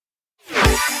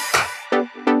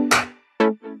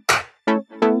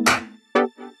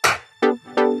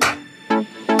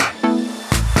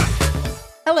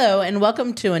Hello, and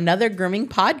welcome to another grooming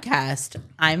podcast.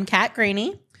 I'm Kat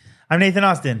Graney. I'm Nathan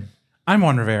Austin. I'm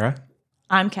Juan Rivera.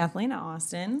 I'm Kathleen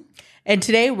Austin. And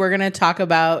today we're going to talk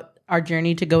about our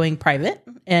journey to going private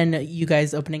and you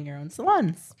guys opening your own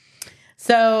salons.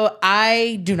 So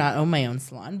I do not own my own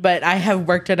salon, but I have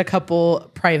worked at a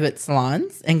couple private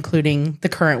salons, including the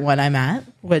current one I'm at,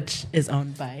 which is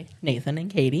owned by Nathan and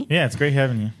Katie. Yeah, it's great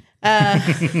having you.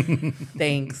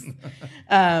 Thanks.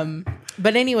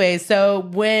 But anyway, so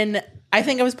when I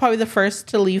think I was probably the first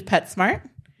to leave PetSmart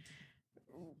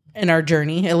in our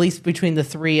journey, at least between the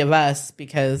three of us,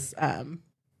 because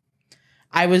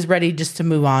I was ready just to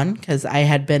move on because I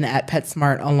had been at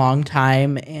PetSmart a long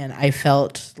time and I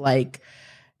felt like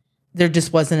there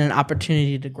just wasn't an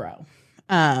opportunity to grow.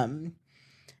 And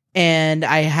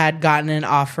I had gotten an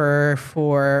offer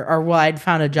I'd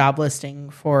found a job listing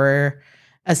for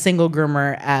a single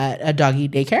groomer at a doggy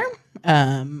daycare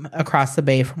across the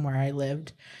bay from where I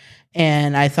lived.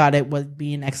 And I thought it would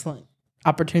be an excellent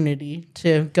opportunity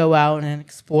to go out and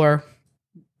explore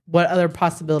what other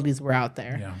possibilities were out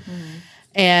there. Yeah. Mm-hmm.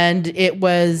 And it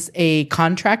was a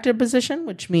contracted position,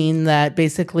 which means that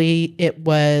basically it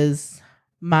was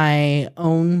my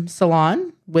own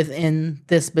salon within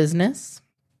this business.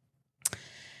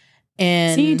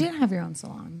 And So you did have your own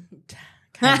salon.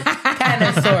 kind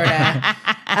of, sort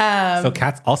of. So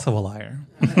Kat's also a liar.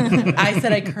 I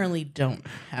said I currently don't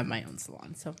have my own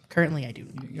salon. So currently I do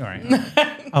not. All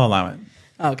right. I'll allow it.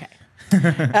 Okay.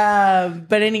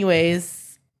 But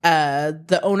anyways,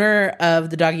 the owner of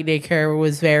the doggy daycare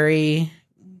was very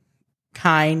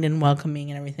kind and welcoming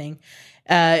and everything.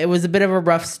 It was a bit of a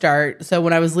rough start. So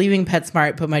when I was leaving PetSmart,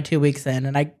 I put my 2 weeks in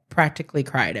and I practically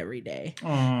cried every day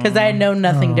because I had known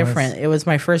nothing different. It was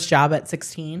my first job at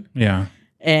 16. Yeah.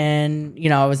 And,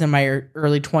 I was in my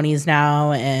early 20s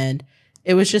now and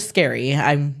it was just scary.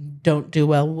 I don't do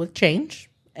well with change.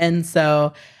 And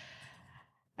so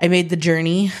I made the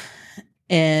journey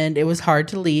and it was hard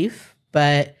to leave,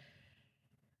 but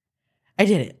I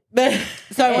did it.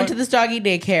 So I went to this doggy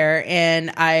daycare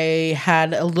and I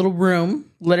had a little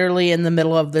room literally in the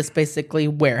middle of this basically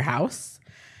warehouse.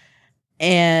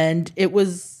 And it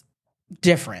was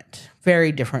different,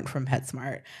 very different from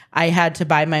PetSmart. I had to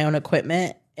buy my own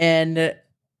equipment and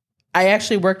I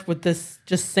actually worked with this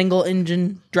just single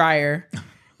engine dryer.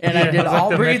 And I did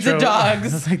all breeds of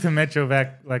dogs. It's like the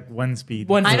Metrovac, like one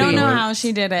speed. I don't know how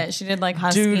she did it. She did like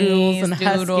huskies, Doodles and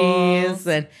huskies.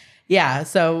 And yeah,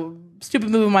 so stupid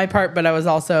move on my part, but I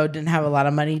didn't have a lot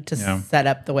of money to set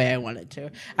up the way I wanted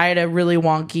to. I had a really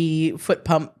wonky foot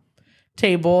pump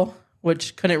table,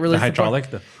 which couldn't really The hydraulic?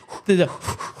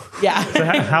 Yeah. So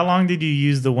how long did you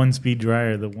use the one speed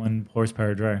dryer, the 1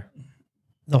 horsepower dryer?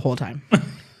 The whole time.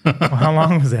 Well, how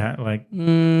long was that? Like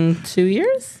 2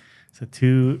 years?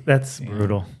 So that's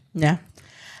brutal. Yeah.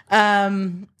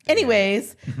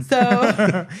 Anyways,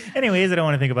 so Anyways, I don't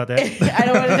want to think about that. I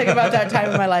don't want to think about that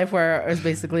time in my life where I was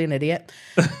basically an idiot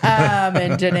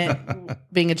and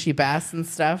being a cheap ass and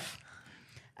stuff.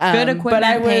 Good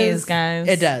equipment pays, guys.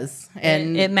 It does.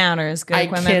 And it matters. Good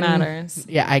equipment matters.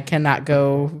 Yeah, I cannot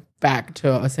go back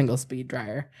to a single speed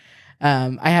dryer.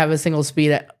 I have a single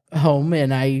speed at home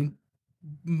and I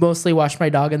mostly wash my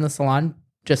dog in the salon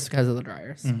just because of the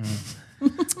dryers.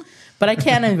 Mm-hmm. But I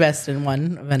can invest in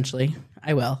one eventually.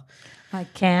 I will. I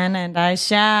can and I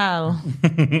shall.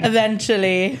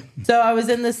 Eventually. So I was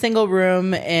in this single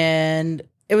room and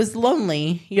it was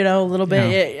lonely, a little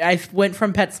bit. Yeah. I went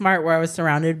from PetSmart where I was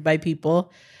surrounded by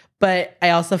people, but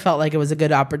I also felt like it was a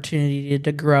good opportunity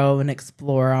to grow and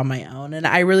explore on my own. And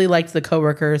I really liked the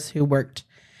coworkers who worked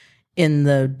in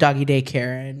the doggy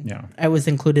daycare and I was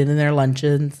included in their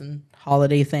luncheons and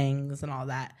holiday things and all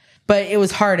that. But it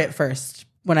was hard at first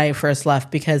when I first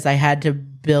left because I had to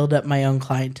build up my own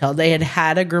clientele. They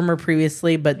had a groomer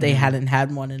previously, but they hadn't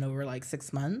had one in over like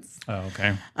 6 months. Oh,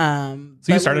 okay.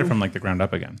 So you started from like the ground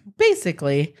up again.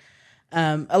 Basically.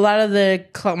 A lot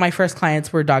of my first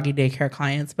clients were doggy daycare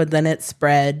clients, but then it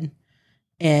spread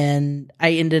and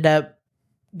I ended up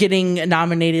getting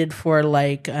nominated for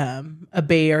like a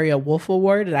Bay Area Wolf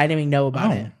Award, and I didn't even know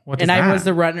about it. What and is I that?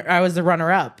 was the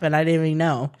runner up, and I didn't even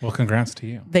know. Well, congrats to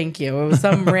you. Thank you. It was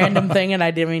some random thing, and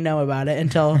I didn't even know about it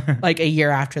until like a year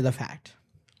after the fact.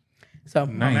 So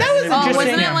Nice. that was interesting.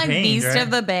 Wasn't it like campaign, Beast right?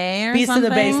 of the Bay or Beast something? of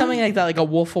the Bay, something like that, like a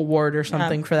Wolf Award or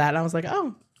something for that. And I was like,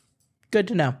 oh, good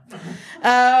to know.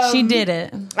 She did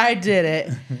it. I did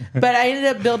it. But I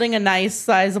ended up building a nice,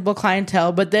 sizable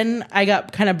clientele. But then I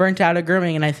got kind of burnt out of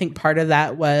grooming. And I think part of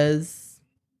that was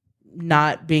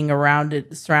not being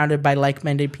surrounded by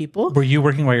like-minded people. Were you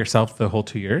working by yourself the whole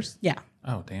 2 years? Yeah.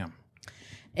 Oh, damn.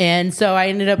 And so I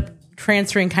ended up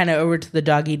transferring kind of over to the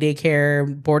doggy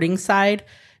daycare boarding side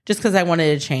just because I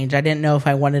wanted to change. I didn't know if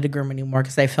I wanted to groom anymore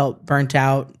because I felt burnt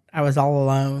out. I was all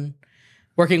alone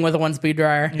working with a 1-speed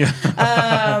dryer. Yeah.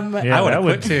 I would have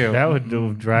quit too. That would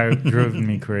drove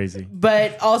me crazy.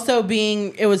 But also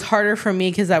it was harder for me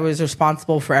because I was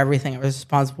responsible for everything. I was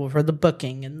responsible for the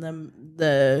booking and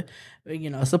the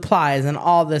supplies and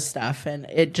all this stuff. And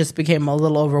it just became a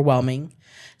little overwhelming.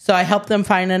 So I helped them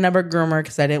find another groomer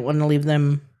because I didn't want to leave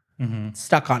them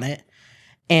stuck on it.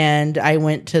 And I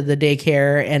went to the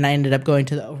daycare and I ended up going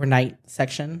to the overnight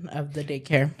section of the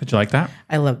daycare. Did you like that?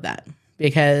 I love that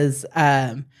because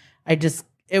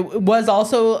it was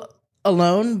also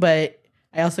alone, but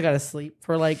I also got to sleep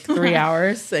for like 3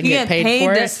 hours and get paid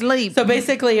for it. Sleep. So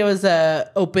basically it was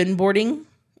open boarding.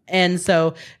 And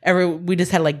so we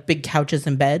just had like big couches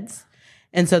and beds.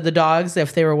 And so the dogs,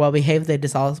 if they were well behaved, we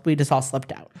just all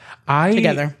slept out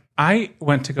together. I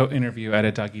went to go interview at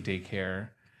a doggy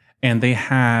daycare, and they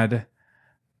had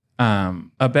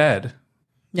a bed.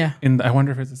 Yeah. I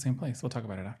wonder if it's the same place. We'll talk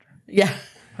about it after. Yeah.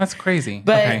 That's crazy.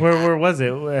 But okay. Where was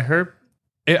it?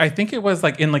 I think it was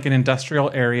like in like an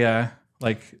industrial area.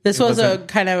 Like this was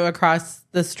kind of across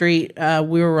the street.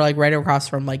 We were like right across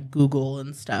from like Google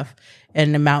and stuff,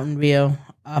 and a mountain view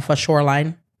off a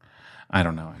shoreline. I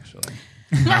don't know actually.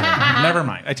 Never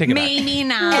mind. I take it back. Maybe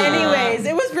not. Anyways,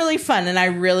 it was really fun, and I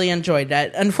really enjoyed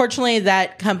that. Unfortunately,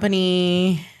 that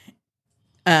company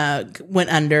went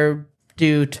under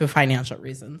due to financial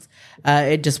reasons.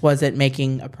 It just wasn't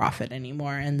making a profit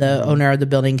anymore, and the owner of the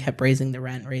building kept raising the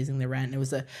rent. It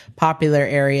was a popular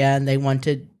area, and they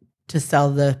wanted to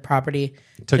sell the property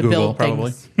to Google, build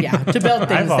probably. things. Yeah, to build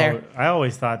things there. I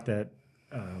always thought that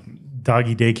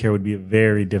doggy daycare would be a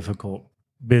very difficult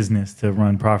business to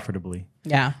run profitably.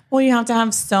 Yeah. Well, you have to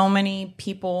have so many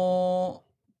people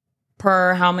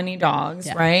per how many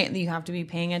dogs, right? You have to be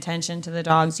paying attention to the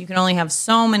dogs. You can only have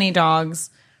so many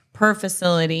dogs per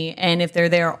facility. And if they're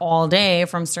there all day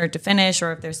from start to finish,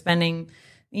 or if they're spending,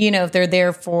 if they're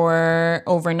there for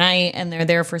overnight and they're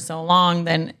there for so long,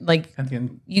 then like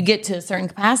you get to a certain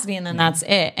capacity and then that's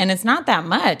it. And it's not that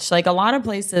much. Like a lot of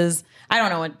places, I don't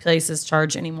know what places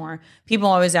charge anymore. People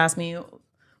always ask me,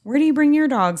 where do you bring your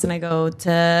dogs? And I go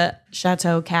to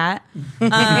Chateau Cat.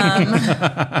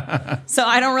 So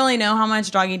I don't really know how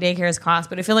much doggy daycares cost,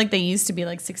 but I feel like they used to be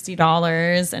like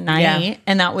 $60 a night,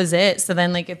 and that was it. So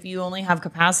then like if you only have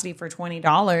capacity for $20,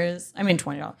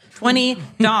 20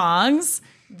 dogs,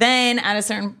 then at a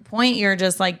certain point you're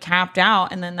just like capped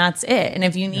out, and then that's it. And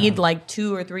if you need like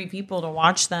 2 or 3 people to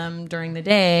watch them during the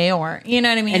day, or you know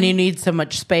what I mean, and you need so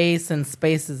much space, and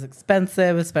space is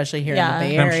expensive, especially here in the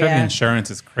Bay Area. I'm sure the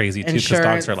insurance is crazy too, because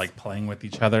dogs are like playing with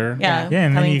each other. And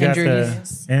then you got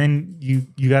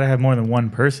you got to have more than one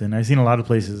person. I've seen a lot of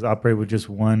places operate with just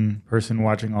one person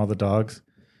watching all the dogs.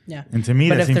 Yeah, and to me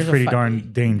that seems pretty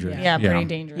darn dangerous. Yeah, pretty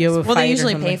dangerous. Well, they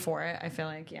usually pay for it. I feel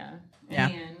like yeah.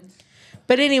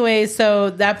 But anyway,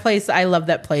 so that place, I love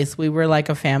that place. We were like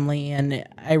a family, and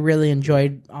I really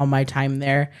enjoyed all my time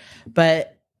there.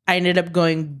 But I ended up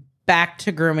going back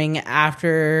to grooming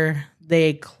after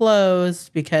they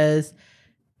closed because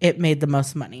it made the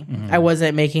most money. I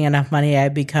wasn't making enough money. I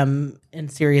had become in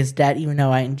serious debt, even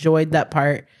though I enjoyed that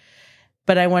part.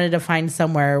 But I wanted to find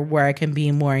somewhere where I can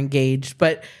be more engaged.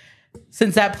 But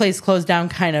since that place closed down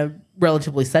kind of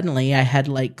relatively suddenly, I had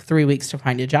like 3 weeks to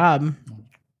find a job.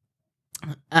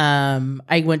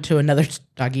 I went to another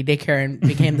doggy daycare and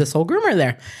became the sole groomer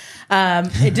there.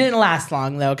 It didn't last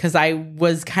long though, because I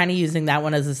was kind of using that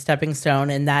one as a stepping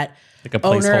stone, and that like a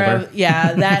placeholder.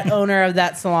 That owner of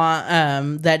that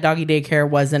salon, that doggy daycare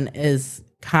wasn't as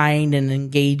kind and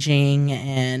engaging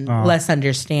and less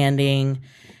understanding,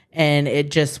 and it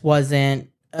just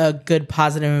wasn't a good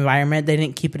positive environment. They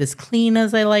didn't keep it as clean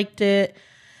as I liked it.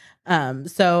 But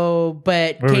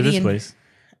where Katie was this place?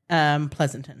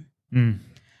 Pleasanton.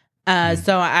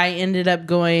 So I ended up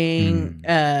going,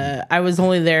 I was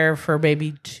only there for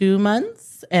maybe 2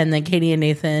 months, and then Katie and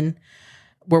Nathan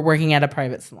were working at a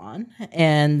private salon,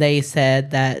 and they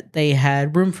said that they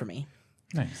had room for me.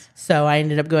 Nice. So I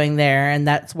ended up going there, and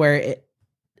that's where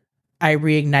I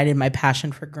reignited my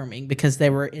passion for grooming, because they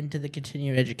were into the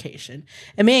continuing education.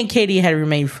 And me and Katie had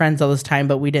remained friends all this time,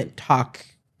 but we didn't talk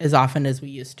as often as we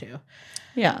used to.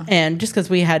 Yeah. And just because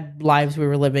we had lives we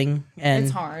were living. And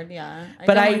it's hard, yeah.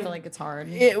 I feel like it's hard.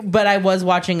 But I was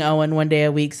watching Owen one day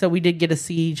a week, so we did get to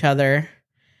see each other.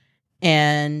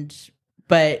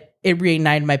 But it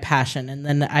reignited my passion, and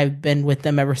then I've been with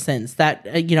them ever since.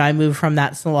 I moved from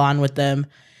that salon with them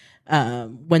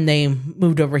when they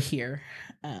moved over here.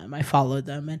 I followed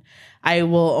them, and I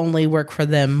will only work for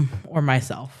them or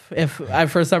myself. If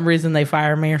for some reason they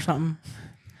fire me or something,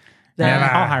 then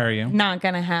I'll hire you. Not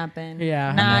gonna happen.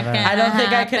 Yeah. Not gonna I don't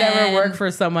think I could ever happen. work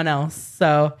for someone else.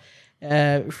 So,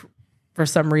 for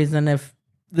some reason, if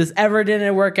this ever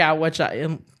didn't work out, which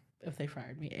if they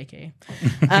fired me, aka,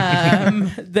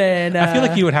 then I feel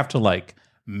like you would have to like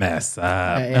mess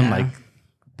up and like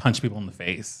punch people in the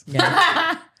face.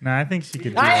 Yeah. No, I think she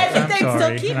could do I that. think I'm they'd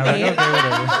sorry. still keep And I'm me. like, okay,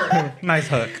 whatever. Nice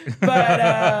hook. But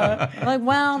Like,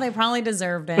 well, they probably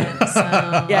deserved it. So.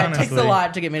 yeah, it takes a Honestly.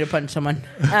 lot to get me to punch someone.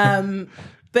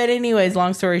 But anyways,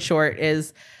 long story short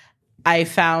is I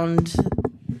found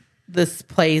this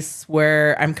place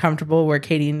where I'm comfortable, where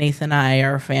Katie, Nathan, and I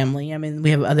are a family. I mean, we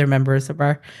have other members of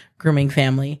our grooming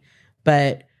family,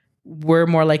 but we're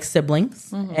more like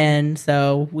siblings. And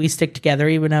so we stick together,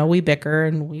 even though we bicker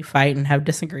and we fight and have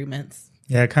disagreements.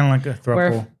 Yeah, kind of like a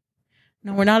throuple.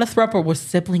 No, we're not a throuple. We're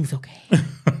siblings, okay?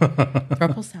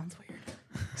 Throuple sounds weird.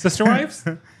 Sister wives?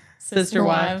 Sister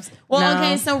wives. Well, No,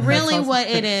 okay, so really what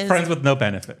it is, Friends with no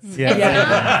benefits.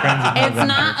 Yeah. it's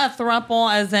not a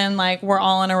throuple as in like we're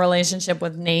all in a relationship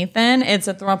with Nathan. It's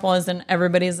a throuple as in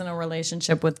everybody's in a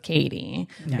relationship with Katie.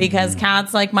 Because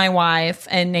Kat's like my wife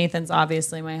and Nathan's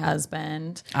obviously my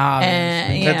husband.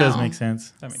 And, you That does know, make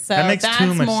sense. so That makes too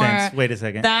that's much more- sense. Wait a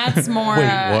second. That's more,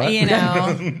 what? you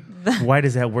know, Why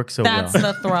does that work so that's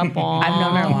well? the throuple. I've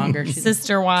known her longer. She's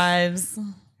Sister wives.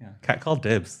 Yeah. Kat called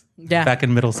dibs. Yeah. Back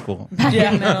in middle school. Back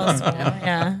in middle school.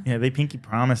 Yeah. Yeah, they pinky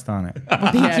promised on it.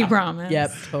 Pinky promise.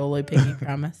 Yep, totally pinky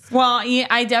promise. Well, yeah,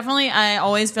 I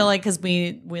always feel like because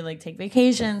we like take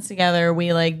vacations together,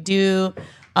 we like do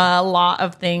a lot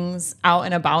of things out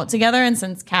and about together. And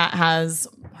since Kat has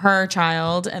her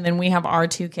child and then we have our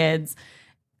 2 kids,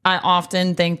 I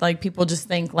often think like people just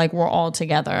think like we're all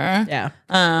together. Yeah.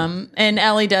 And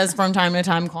Ellie does from time to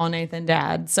time call Nathan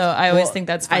dad. So I always think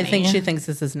that's funny. I think she thinks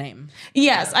it's his name.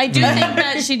 Yes, I do think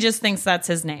that she just thinks that's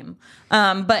his name.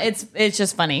 But it's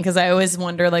just funny because I always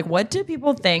wonder like what do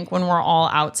people think when we're all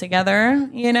out together,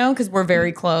 you know, because we're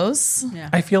very close. Yeah.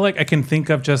 I feel like I can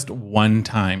think of just one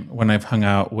time when I've hung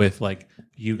out with like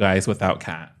you guys without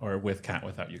Kat or with Kat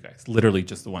without you guys. Literally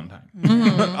just the one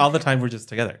time. All the time we're just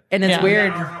together. And it's Yeah.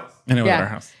 weird. And it was Yeah. at our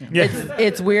house. Yeah.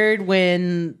 It's weird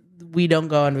when we don't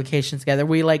go on vacation together.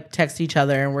 We like text each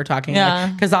other and we're talking. Yeah.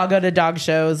 Because I'll go to dog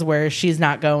shows where she's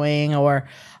not going, or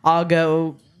I'll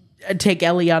go take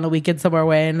Ellie on a weekend somewhere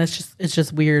away, and it's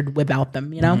just weird without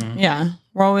them, you know? Yeah,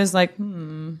 we're always like,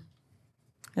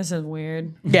 this is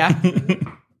weird. Yeah.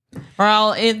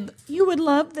 Or you would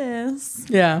love this.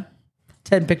 Yeah.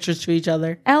 10 pictures to each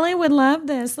other. Ellie would love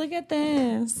this. Look at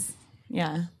this.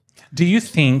 Yeah. Do you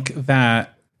think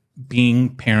that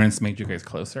being parents made you guys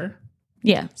closer?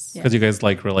 Yes. Because you guys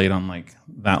like relate on like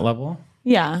that level?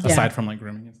 Yeah. Aside from like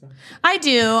grooming and stuff? I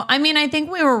do. I mean, I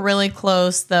think we were really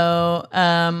close though,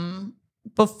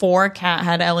 before Kat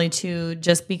had Ellie too,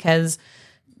 just because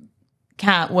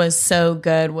Kat was so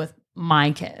good with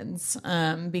my kids.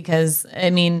 Because I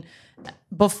mean,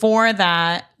 before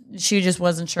that, she just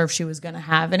wasn't sure if she was going to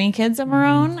have any kids of her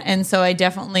own. And so I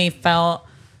definitely felt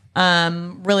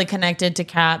really connected to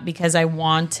Kat because I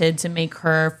wanted to make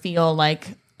her feel like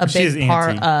a She's big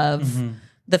part auntie. of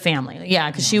the family. Yeah,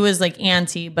 because she was like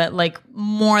auntie, but like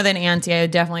more than auntie, I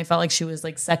definitely felt like she was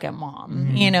like second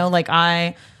mom. You know, like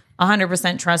I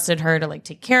 100% trusted her to like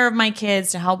take care of my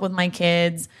kids, to help with my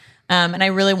kids. And I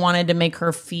really wanted to make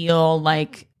her feel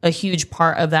like a huge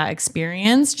part of that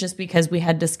experience just because we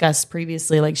had discussed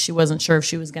previously, like she wasn't sure if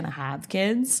she was going to have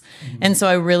kids. And so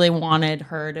I really wanted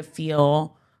her to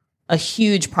feel a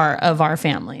huge part of our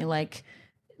family. Like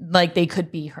they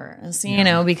could be hers, you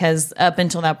know, because up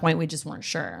until that point, we just weren't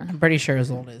sure. I'm pretty sure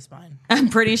as old as mine. I'm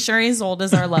pretty sure he's old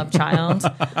as our love child.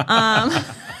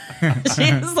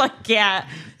 She's like, yeah,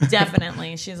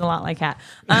 definitely. She's a lot like Kat.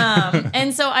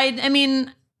 And so I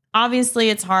mean, obviously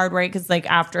it's hard, right? Because like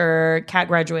after Kat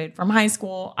graduated from high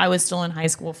school, I was still in high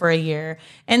school for a year.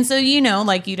 And so, you know,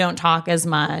 like you don't talk as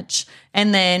much.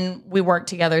 And then we worked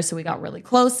together. So we got really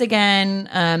close again,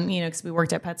 you know, because we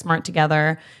worked at PetSmart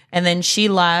together. And then she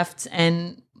left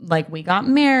and like we got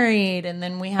married and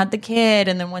then we had the kid.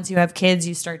 And then once you have kids,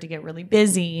 you start to get really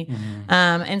busy.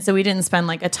 And so we didn't spend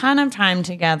like a ton of time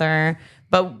together.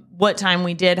 But what time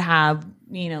we did have,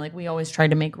 you know, like we always tried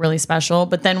to make really special.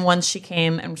 But then once she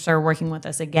came and started working with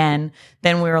us again,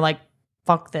 then we were like,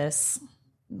 fuck this.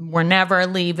 We're never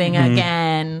leaving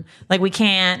again. Like we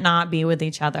can't not be with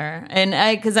each other.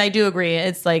 And because I do agree,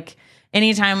 it's like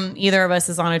anytime either of us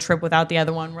is on a trip without the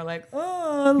other one, we're like,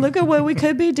 oh, look at what we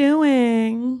could be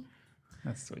doing.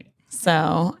 That's sweet.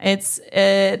 So it's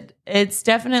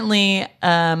definitely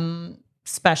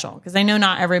special because I know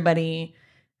not everybody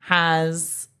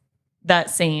has that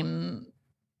same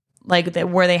like that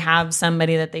where they have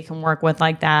somebody that they can work with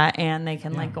like that and they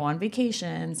can like go on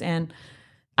vacations. And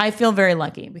I feel very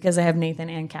lucky because I have Nathan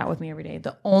and Kat with me every day.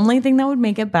 The only thing that would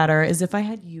make it better is if I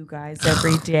had you guys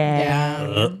every day.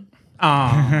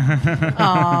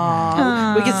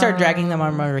 Aww. We could start dragging them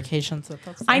on our vacations.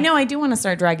 I know. I do want to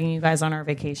start dragging you guys on our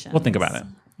vacation. We'll think about it.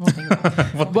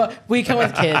 Well, we come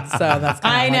with kids, so that's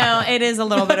I know. It is a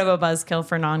little bit of a buzzkill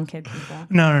for non-kid people.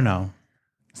 No.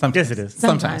 Sometimes it is.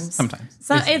 Sometimes.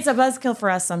 So it's a buzzkill for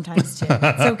us sometimes too.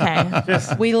 It's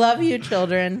okay. We love you,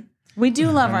 children. We do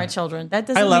love our children. That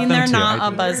doesn't mean they're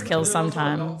not a buzzkill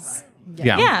sometimes.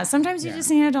 Yeah. Sometimes you just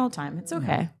need adult time. It's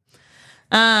okay.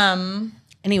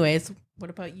 Anyways, what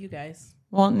about you guys?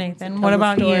 Well, Nathan, what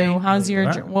about you? How's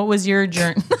your what was your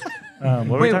journey? What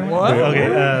were we talking about?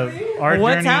 Okay, our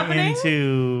What's journey happening?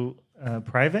 into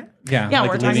private. Yeah, like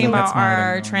we're talking living about PetSmart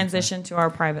our and- transition to our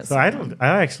private. So I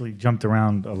actually jumped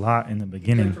around a lot in the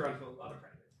beginning.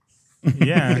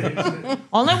 Yeah.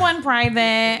 Only one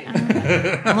private.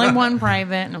 Only one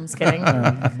private. No, I'm just kidding.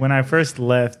 When I first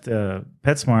left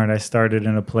PetSmart, I started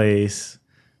in a place,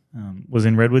 was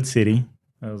in Redwood City.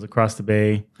 I was across the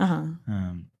bay.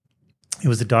 It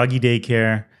was a doggy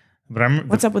daycare. But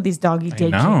What's up with these doggy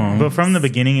daycare? know. But from the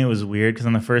beginning, it was weird because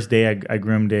on the first day, I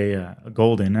groomed a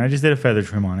golden. I just did a feather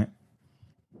trim on it.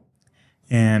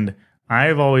 And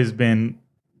I've always been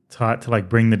taught to like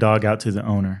bring the dog out to the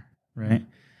owner, right?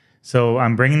 So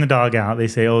I'm bringing the dog out. They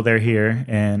say, oh, they're here.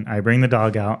 And I bring the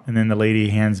dog out. And then the lady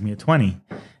hands me a 20.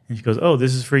 And she goes, oh,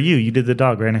 this is for you. You did the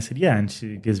dog, right? And I said, yeah. And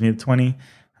she gives me the 20.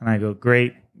 And I go,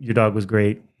 great. Your dog was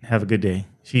great. Have a good day.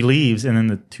 She leaves. And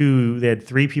then they had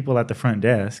 3 people at the front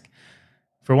desk.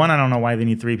 For one, I don't know why they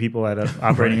need 3 people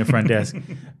operating a front desk.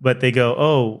 But they go,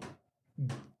 oh,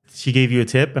 she gave you a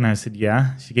tip? And I said,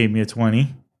 yeah. She gave me a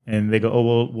 20. And they go, oh,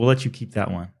 well, we'll let you keep that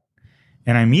one.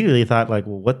 And I immediately thought, like,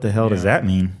 well, what the hell does that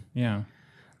mean? Yeah.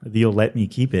 You'll let me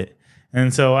keep it.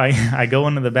 And so I go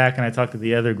into the back and I talk to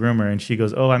the other groomer. And she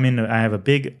goes, oh, I have a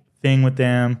big thing with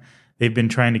them. They've been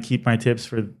trying to keep my tips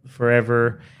for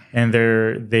forever. And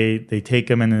they take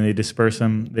them and then they disperse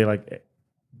them. They like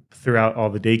throughout all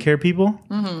the daycare people.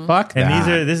 Fuck And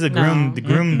that. this is the groom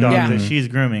dog Yeah. that she's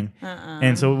grooming.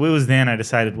 And so it was then I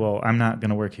decided, well, I'm not going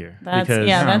to work here. That's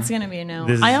going to be a no.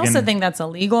 this is I also gonna- think that's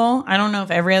illegal. I don't know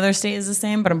if every other state is the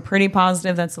same, but I'm pretty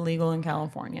positive that's illegal in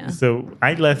California. So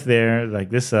I left there, like,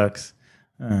 this sucks.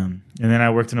 And then I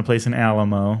worked in a place in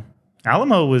Alamo.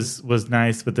 Alamo was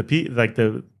nice, but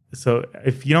so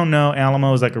if you don't know,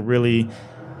 Alamo is like a really,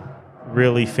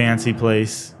 really fancy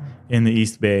place in the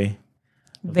East Bay.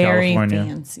 Very California.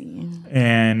 fancy.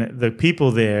 And the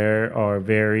people there are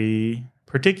very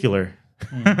particular.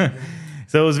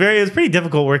 So it was pretty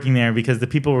difficult working there because the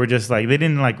people were just like, they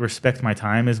didn't like respect my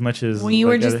time as much as. Well, you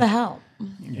were like, just other- the help.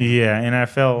 Yeah, and I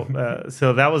felt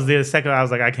so that was the second. I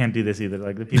was like, I can't do this either.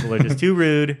 Like the people are just too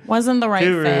rude. Wasn't the right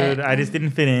Too fit. rude. I just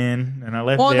didn't fit in, and I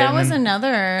left. Well, there, that and was then-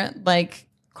 another like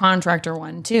contractor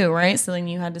one too, right? So then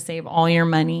you had to save all your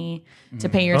money to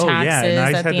pay your taxes and I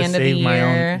at just the had to end of the save my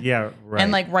year. own. Yeah, right.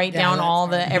 And like write down that's all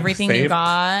the everything you Saved.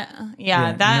 got. Yeah,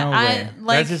 Yeah, that no I way.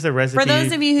 like. That's just a recipe for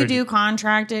those of you who for- do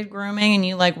contracted grooming and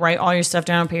you like write all your stuff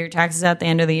down and pay your taxes at the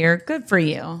end of the year. Good for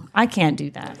you. I can't do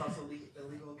that.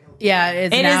 Yeah,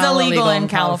 It is now illegal in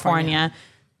California.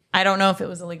 I don't know if it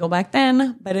was illegal back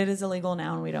then, but it is illegal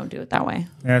now, and we don't do it that way.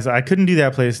 Yeah, so I couldn't do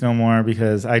that place no more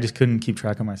because I just couldn't keep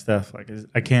track of my stuff. Like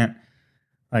I can't.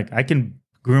 Like I can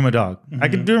groom a dog. I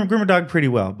can groom a dog pretty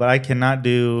well, but I cannot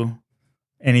do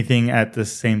anything at the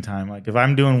same time. Like if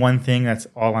I'm doing one thing, that's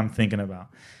all I'm thinking about.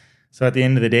 So at the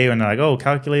end of the day, when they're like, "Oh,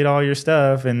 calculate all your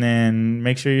stuff and then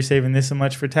make sure you're saving this so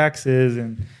much for taxes,"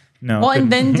 and no. Well,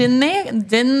 and then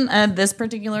didn't this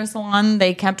particular salon,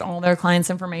 they kept all their clients'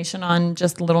 information on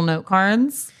just little note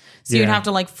cards. So you'd Yeah. have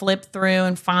to like flip through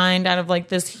and find out of like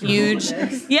this huge,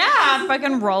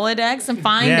 fucking Rolodex and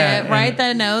find Yeah, it, write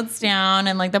the notes down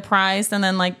and like the price and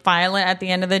then like file it at the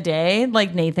end of the day.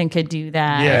 Like Nathan could do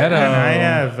that. Yeah, Ghetto.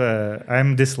 and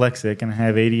I'm dyslexic and I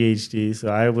have ADHD, so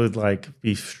I would like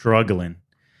be struggling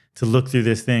to look through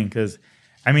this thing because,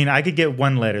 I mean, I could get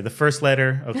one letter. The first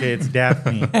letter, okay, it's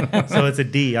Daphne, so it's a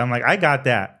D. I'm like, I got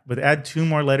that, but add 2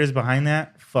 more letters behind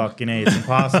that, fucking A, it's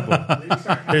impossible.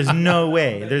 There's no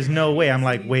way. There's no way. I'm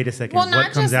like, wait a second. Well, what not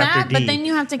comes just that, after D? but then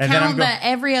you have to And then I'm count go- that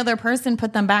every other person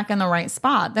put them back in the right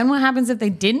spot. Then what happens if they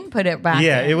didn't put it back?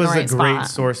 Yeah, in it was the right a great spot?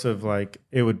 source of like,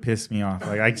 it would piss me off.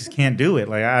 Like, I just can't do it.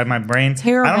 Like, my brain,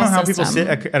 Terrible I don't know how people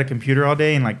system. sit at a computer all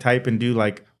day and like type and do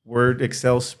like Word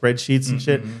Excel spreadsheets and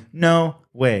shit. No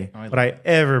way would I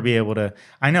ever be able to.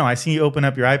 I know. I see you open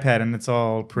up your iPad and it's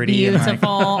all pretty,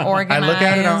 beautiful, and organized. I look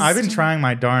at it. I've been trying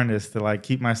my darndest to like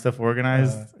keep my stuff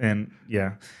organized, and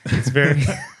yeah, it's very.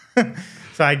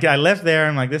 So I left there.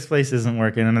 I'm like, this place isn't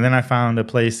working, and then I found a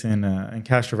place in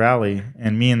Castro Valley,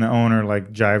 and me and the owner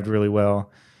like jived really well,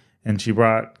 and she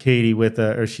brought Katie with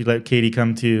or she let Katie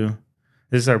come to.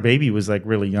 Our baby was like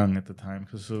really young at the time,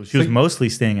 so she was mostly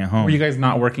staying at home. Were you guys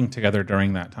not working together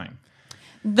during that time?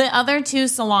 The other 2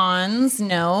 salons,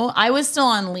 no. I was still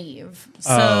on leave.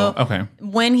 So okay.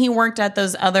 When he worked at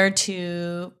those other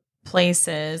 2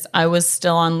 places, I was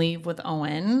still on leave with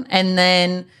Owen. And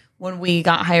then when we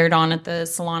got hired on at the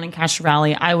salon in Castro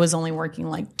Valley, I was only working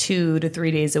like 2 to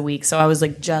 3 days a week. So I was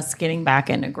like just getting back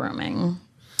into grooming.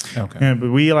 Okay. Yeah,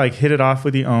 but we like hit it off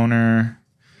with the owner,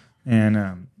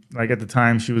 and like at the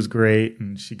time she was great,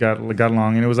 and she got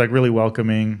along, and it was like really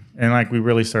welcoming, and like we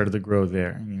really started to grow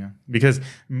there, because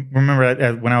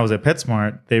remember when I was at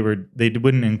PetSmart, they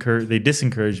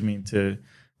disencouraged me to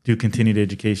do continued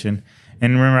education,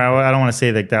 and remember I don't want to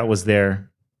say that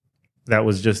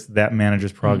was just that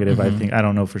manager's prerogative. I think, I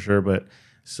don't know for sure, but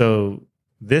so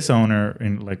this owner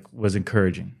was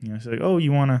encouraging, she's like, oh,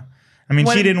 you want to. I mean,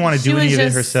 she didn't want to do any of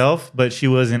it herself, but she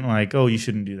wasn't like, oh, you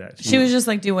shouldn't do that. She was just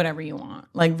like, do whatever you want.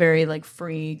 Like very like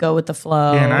free, go with the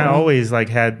flow. Yeah, and I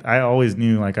always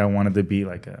knew like I wanted to be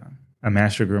like a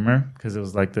master groomer, because it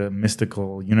was like the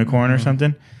mystical unicorn or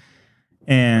something.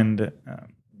 And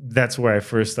that's where I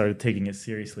first started taking it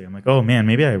seriously. I'm like, oh man,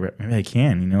 maybe I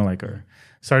can, or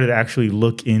started to actually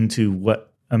look into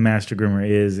what a master groomer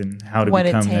is and how to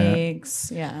become that. What it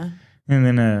takes, yeah. And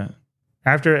then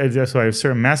so I was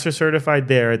master certified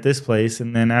there at this place,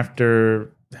 and then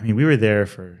we were there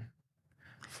for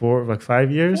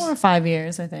 5 years. 4 or 5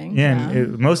 years, I think. Yeah,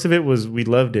 and most of it was we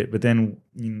loved it, but then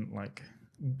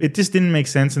it just didn't make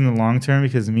sense in the long term,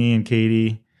 because me and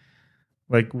Katie,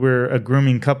 we're a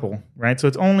grooming couple, right? So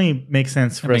it only makes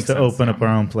sense for us to open up our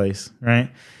own place,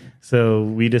 right? So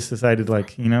we just decided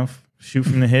shoot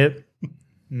from the hip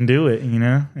and do it,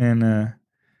 and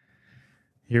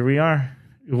here we are.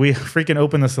 We freaking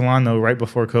opened the salon though right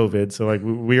before COVID. So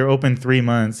we were open 3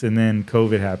 months, and then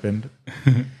COVID happened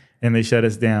and they shut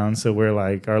us down. So we're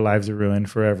like, our lives are ruined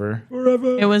forever.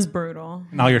 It was brutal.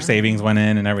 And all your savings went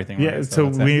in and everything. Yeah. Right? So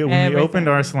when we opened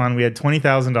our salon, we had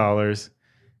 $20,000,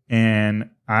 and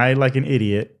I, like an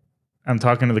idiot, I'm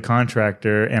talking to the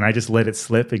contractor, and I just let it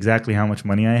slip exactly how much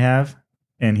money I have.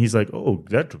 And he's like, oh,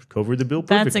 that covered the bill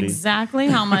perfectly. That's exactly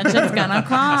how much it's going to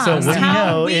cost.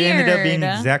 So it ended up being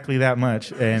exactly that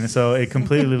much. And so it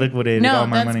completely liquidated all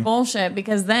my money. No, that's bullshit,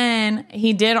 because then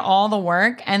he did all the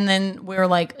work, and then we were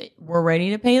like, we're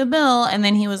ready to pay the bill. And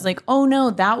then he was like, oh,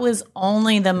 no, that was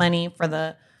only the money for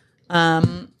the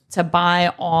to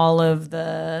buy all of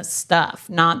the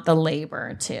stuff, not the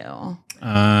labor too.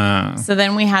 So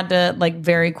then we had to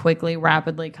very quickly,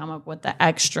 rapidly come up with the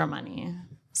extra money.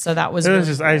 So that was. It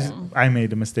was cool. I made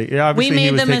the mistake. Yeah, obviously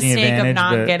we made the mistake of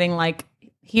not getting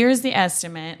here's the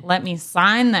estimate. Let me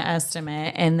sign the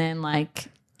estimate, and then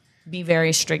be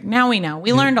very strict. Now we know.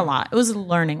 We learned a lot. It was a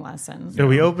learning lesson. So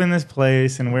we opened this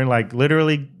place, and we're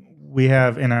literally, we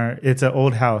have it's an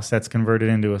old house that's converted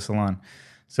into a salon.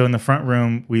 So in the front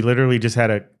room, we literally just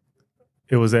had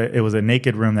it was a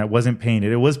naked room that wasn't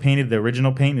painted. It was painted, the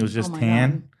original paint. It was just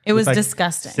tan. God. It was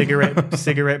disgusting.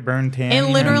 Cigarette burn tan. It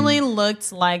literally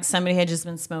looked like somebody had just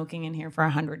been smoking in here for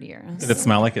 100 years. Did it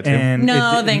smell like it too?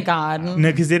 No, thank God.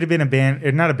 No, because it had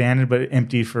been not abandoned, but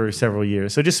empty for several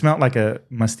years. So it just smelled like a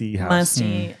musty house.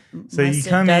 So you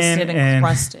come in and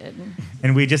crusted.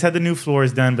 And we just had the new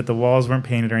floors done, but the walls weren't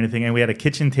painted or anything. And we had a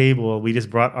kitchen table. We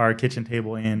just brought our kitchen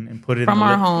table in and put it from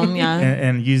our home,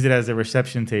 and used it as a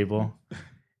reception table.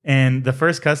 And the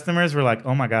first customers were like,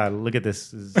 "Oh my God, look at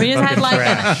this!" We just had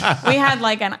we had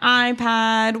an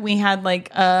iPad. We had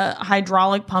a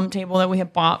hydraulic pump table that we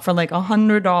had bought for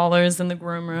 $100 in the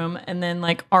groom room, and then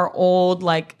our old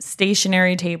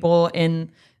stationary table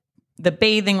in the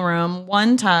bathing room,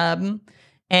 one tub,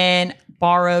 and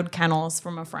borrowed kennels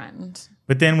from a friend.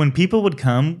 But then when people would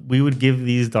come, we would give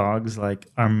these dogs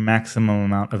our maximum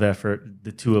amount of effort,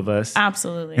 the two of us.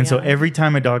 Absolutely. And so every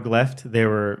time a dog left, they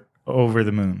were over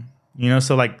the moon,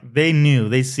 so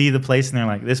they see the place and they're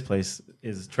like, this place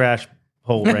is a trash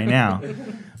hole right now.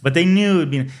 But they knew it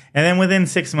would be, and then within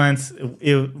 6 months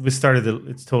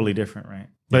it's totally different, right?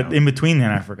 But in between then,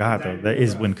 I forgot though, that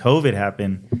is when COVID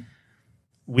happened.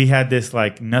 We had this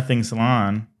nothing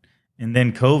salon, and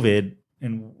then COVID,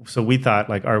 and so we thought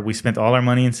we spent all our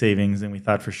money in savings, and we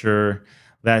thought for sure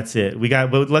That's it.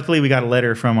 But luckily we got a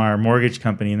letter from our mortgage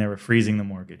company, and they were freezing the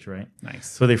mortgage, right? Nice.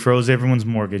 So they froze everyone's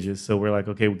mortgages. So we're like,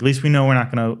 okay, at least we know we're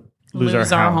not going to lose our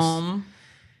house. home.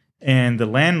 And the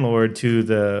landlord to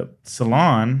the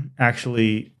salon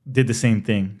actually did the same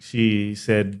thing. She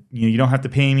said, you don't have to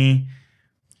pay me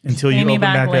until you open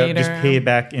back up. Just pay it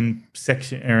back in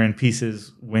section or in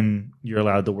pieces when you're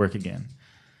allowed to work again.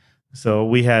 So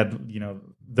we had,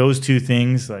 those two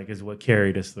things like is what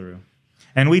carried us through.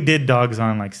 And we did dogs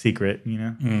on like secret, I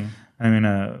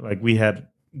mean, like we had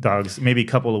dogs, maybe a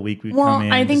couple a week we'd come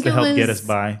in just to help get us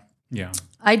by. Yeah.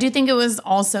 I do think it was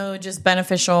also just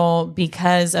beneficial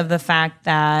because of the fact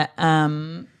that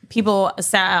people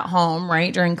sat at home,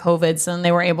 right, during COVID. So then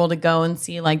they were able to go and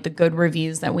see like the good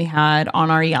reviews that we had on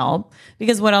our Yelp.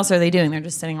 Because what else are they doing? They're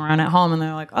just sitting around at home and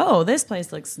they're like, oh, this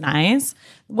place looks nice.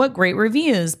 What great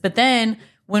reviews. But then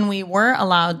when we were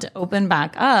allowed to open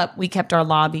back up, we kept our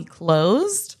lobby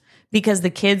closed because the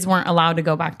kids weren't allowed to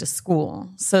go back to school.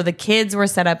 So the kids were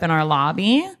set up in our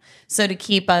lobby. So to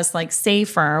keep us like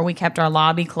safer, we kept our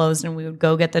lobby closed and we would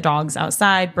go get the dogs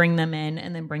outside, bring them in,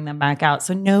 and then bring them back out.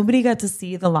 So nobody got to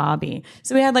see the lobby.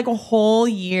 So we had like a whole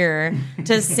year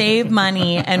to save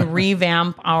money and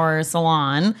revamp our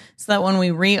salon so that when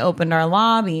we reopened our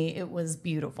lobby, it was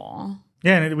beautiful.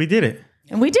 Yeah, and we did it.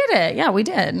 And we did it. Yeah, we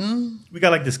did. We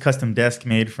got like this custom desk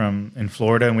made in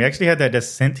Florida, and we actually had that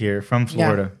desk sent here from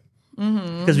Florida.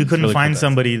 Because we couldn't find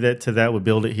somebody that would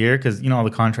build it here because all the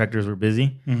contractors were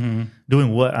busy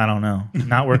doing what I don't know,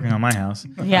 not working on my house.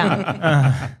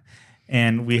 Yeah,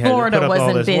 and we had Florida to put up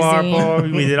all this busy. wall.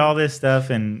 We did all this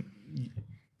stuff, and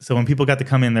so when people got to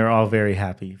come in, they're all very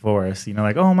happy for us.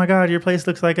 Like, oh my God, your place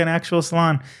looks like an actual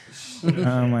salon.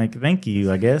 I'm like, thank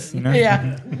you, I guess.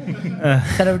 Yeah,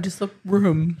 that would just look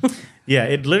room. Yeah,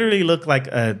 it literally looked like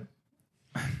a.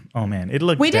 Oh man, it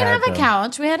looked. We did bad, have a though.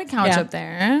 couch. We had a couch up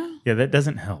there. Yeah, that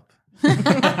doesn't help. Like,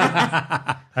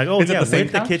 Is it the same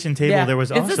with the couch? kitchen table, there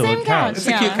was It's also the same a couch. It's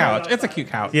a cute couch. It's a cute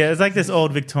couch. Yeah, it's like this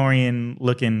old Victorian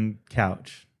looking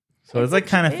couch. So it's like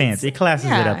kind of fancy. It classes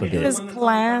it up a bit. It is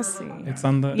classy. It's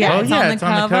on the. Yeah, Oh, it's yeah, on the it's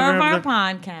on the cover cover of of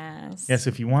our the- podcast. Yes,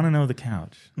 if you want to know the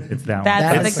couch, it's that one.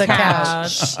 That's the the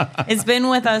couch. It's been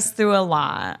with us through a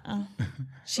lot.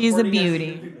 She's a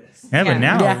beauty. Yeah, but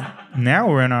Yeah. now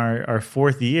we're in our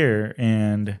fourth year,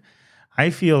 and I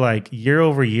feel like year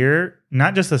over year,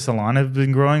 not just the salon has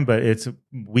been growing, but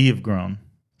we have grown.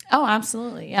 Oh,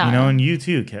 absolutely. Yeah. And you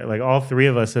too, Kat. Like all three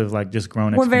of us have like just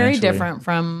grown. We're very exponentially. different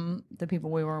from the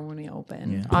people we were when we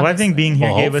opened. Yeah. Well, I think being here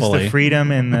Well, gave us the hopefully.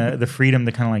 freedom and the freedom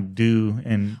to kind of like do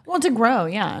and. Well, to grow,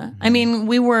 yeah. I mean,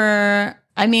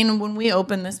 when we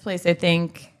opened this place, I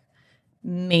think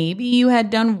maybe you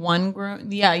had done one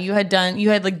you had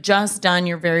like just done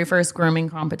your very first grooming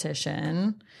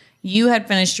competition. You had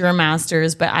finished your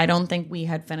masters, but I don't think we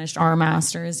had finished our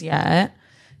masters yet.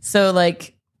 So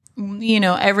like,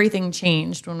 everything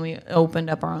changed when we opened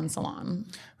up our own salon.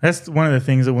 That's one of the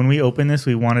things that when we opened this,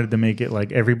 we wanted to make it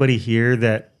like everybody here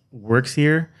that works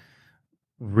here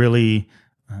really,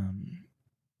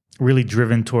 really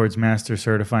driven towards master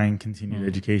certifying continued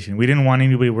education. We didn't want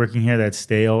anybody working here that's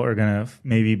stale or going to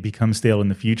maybe become stale in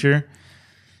the future.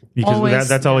 Because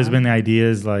that's always been the idea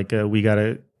is like we got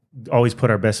to always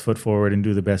put our best foot forward and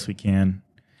do the best we can.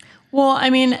 Well, I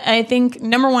mean, I think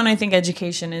number one, I think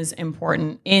education is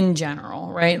important in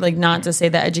general, right? Like not to say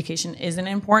that education isn't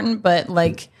important, but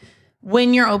like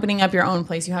when you're opening up your own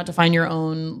place, you have to find your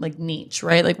own like niche,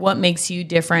 right? Like what makes you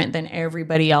different than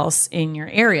everybody else in your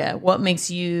area? What makes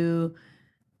you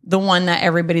the one that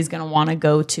everybody's going to want to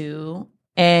go to?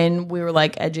 And we were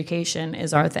like, education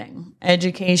is our thing.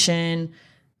 Education,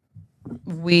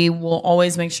 we will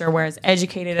always make sure we're as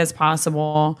educated as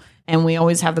possible. And we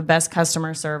always have the best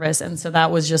customer service. And so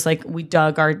that was just like, we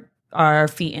dug our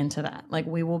feet into that. Like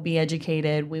we will be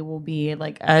educated. We will be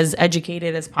like as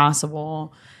educated as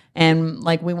possible. And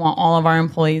like, we want all of our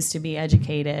employees to be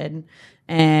educated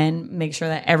and make sure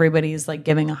that everybody's like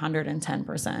giving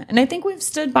 110%. And I think we've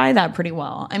stood by that pretty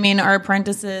well. I mean, our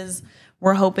apprentices,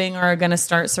 we're hoping are going to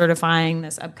start certifying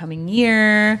this upcoming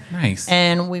year. Nice.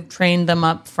 And we've trained them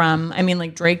up from, I mean,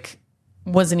 like Drake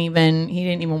he didn't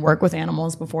even work with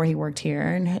animals before he worked here,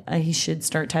 and he should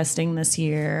start testing this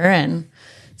year. And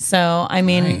so, I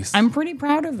mean, Nice. I'm pretty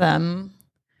proud of them.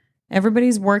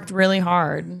 Everybody's worked really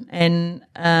hard, and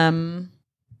I'm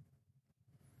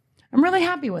really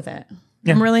happy with it.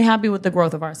 Yeah. I'm really happy with the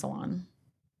growth of our salon.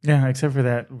 Yeah, except for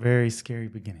that very scary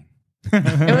beginning. It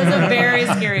was a very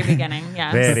scary beginning.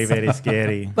 Yes. Very, very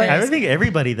scary. But- I think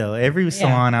everybody though, every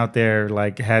salon out there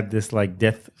like had this like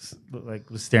death, like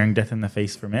was staring death in the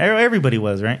face for me. Everybody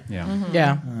was, right? Yeah. Mm-hmm.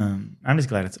 Yeah. I'm just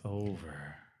glad it's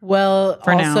over. Well,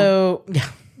 For now. also,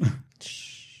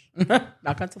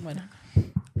 knock on some wood.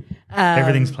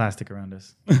 Everything's plastic around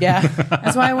us. Yeah.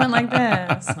 That's why I went like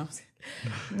this. No, I'm just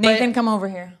kidding. Nathan, come over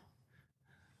here.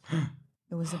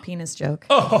 It was a penis joke.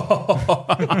 I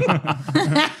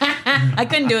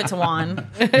couldn't do it to Juan.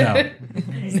 No.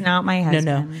 He's not my husband.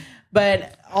 No.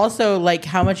 But also, like,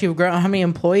 how much you've grown, how many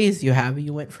employees you have.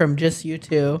 You went from just you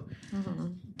two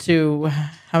to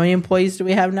how many employees do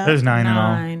we have now? There's 9 in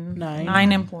all.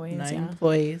 Nine employees. 9 yeah.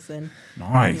 employees. And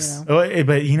Nice. But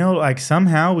like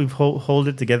somehow we've hold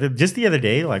it together. Just the other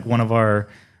day, like one of our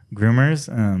groomers,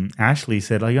 Ashley,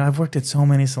 said, "Oh, yeah, I've worked at so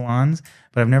many salons,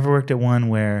 but I've never worked at one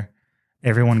where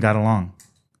everyone got along.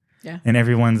 Yeah. And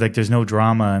everyone's like, there's no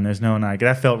drama and there's no like."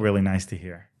 That felt really nice to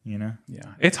hear. Yeah.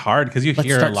 It's hard because you Let's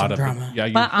hear a start lot some of drama. Yeah,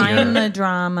 you But hear. I'm the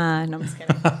drama. No, I'm just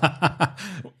kidding.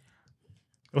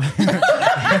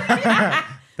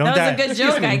 Don't That was die. a good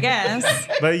joke, I guess.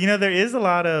 But there is a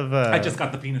lot of. I just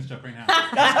got the penis joke right now.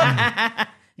 I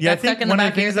got think stuck in the one of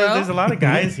back the of your things is throat? there's a lot of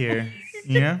guys here.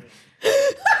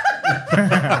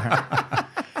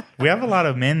 We have a lot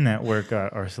of men that work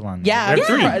at our salon. Yeah,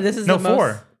 There are yeah. 3. This is no the most-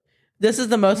 4. this is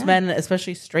the most men,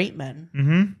 especially straight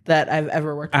men, that I've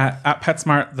ever worked with. At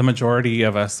PetSmart, the majority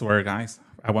of us were guys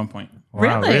at one point.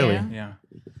 Wow, really? Yeah.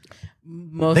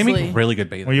 Mostly. They make really good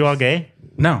bathers. Were you all gay?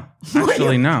 No.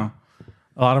 Actually, no.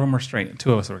 A lot of them were straight.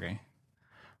 2 of us were gay.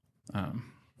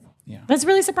 That's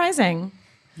really surprising.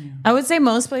 Yeah. I would say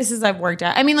most places I've worked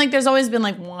at, I mean, like, there's always been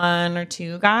like 1 or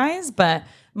 2 guys, but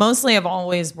mostly I've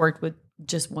always worked with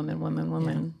just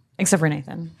women, except for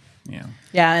Nathan. Yeah.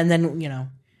 Yeah, and then,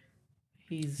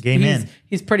 he's Gay men.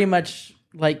 He's pretty much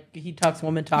like he talks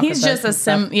woman talk. He's with us just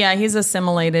and stuff. he's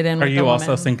assimilated in. Are with you the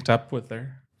also women. synced up with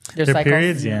their Their Their cycles.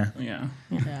 periods? Yeah. Yeah.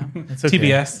 Yeah. It's okay.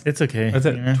 TBS. It's okay. Is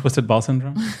it twisted ball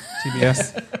syndrome?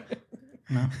 TBS.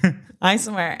 No. I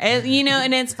swear,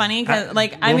 and it's funny because,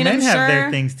 like, I Well, mean, men I'm have sure.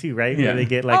 their things too, right? Yeah. Where they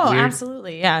get like Oh, weird.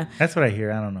 absolutely, yeah. That's what I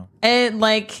hear. I don't know. It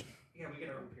like Yeah, we get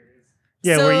our own periods.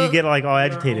 Yeah, So- where you get like all Our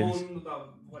agitated. own,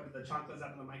 what the chocolate's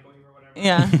out in the microwave or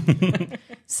whatever. yeah.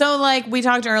 So, like, we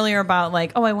talked earlier about,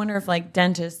 like, I wonder if, like,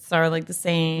 dentists are, like, the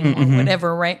same or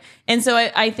whatever, right? And so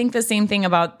I think the same thing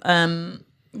about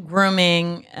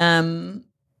grooming.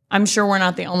 I'm sure we're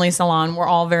not the only salon. We're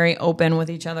all very open with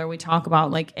each other. We talk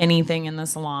about, like, anything in the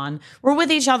salon. We're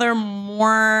with each other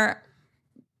more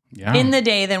Yeah. in the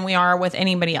day than we are with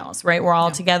anybody else, right? We're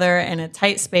all together in a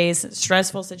tight space,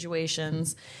 stressful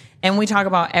situations, and we talk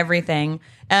about everything.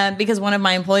 Because one of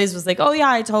my employees was like, "Oh yeah,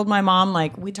 I told my mom,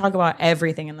 like, we talk about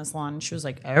everything in the salon." And she was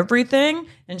like, "Everything?"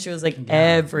 And she was like,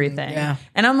 "Everything." Yeah.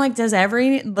 And I'm like, does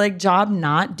every job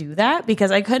not do that?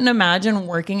 Because I couldn't imagine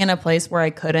working in a place where I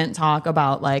couldn't talk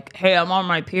about, like, "Hey, I'm on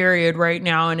my period right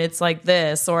now and it's like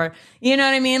this," or, you know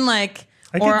what I mean? Like,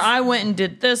 I went and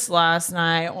did this last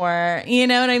night, or, you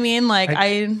know what I mean? Like,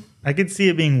 I could see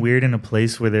it being weird in a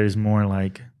place where there's more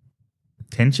like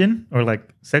tension or like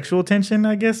sexual tension,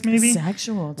 I guess maybe.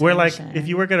 sexual tension. Where like if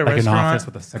you work at a like an restaurant, office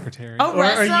with a secretary. Oh, or you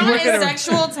restaurant work is at a-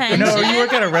 sexual tension. no, or you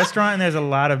work at a restaurant and there's a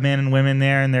lot of men and women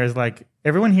there, and there's like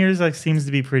everyone here is like seems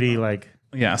to be pretty like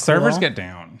Yeah. Servers get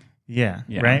down. yeah.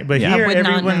 Yeah. Right. But Yeah. here I would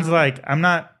not everyone's know. like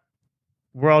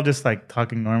we're all just like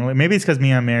talking normally. Maybe it's because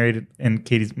I'm married and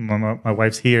Katie's my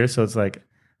wife's here, so it's like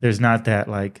there's not that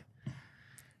like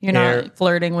You're They're- not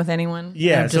flirting with anyone.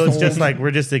 yeah. They're So just it's just old. like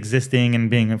we're just existing and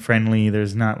being friendly.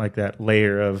 There's not like that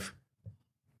layer of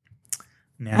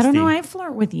nasty. I don't know. I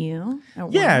flirt with you.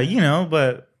 at Yeah, work.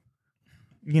 but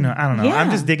I don't know. Yeah. I'm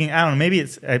just digging. I don't know. Maybe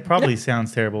it probably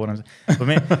sounds terrible what I'm saying, but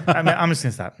maybe, I'm just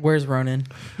gonna stop. Where's Ronan?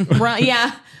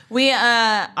 Yeah. We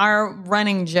our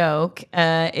running joke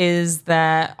is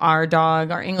that our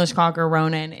dog, our English Cocker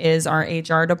Ronan, is our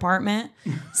HR department.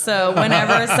 So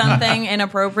whenever something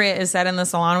inappropriate is said in the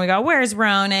salon, we go, "Where's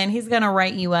Ronan? He's gonna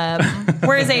write you up.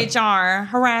 Where's HR?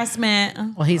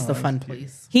 Harassment." Well, he's the fun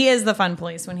police. He is the fun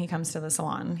police when he comes to the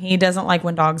salon. He doesn't like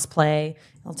when dogs play.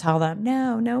 He'll tell them,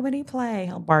 "No, nobody play."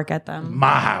 He'll bark at them.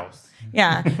 My house.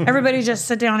 Yeah, everybody just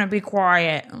sit down and be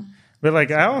quiet. But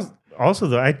like I also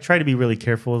though I try to be really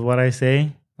careful with what I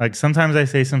say. Like sometimes I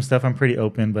say some stuff I'm pretty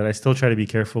open, but I still try to be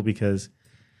careful because,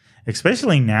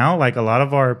 especially now, like a lot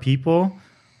of our people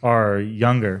are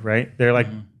younger, right? They're like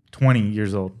 20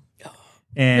 years old,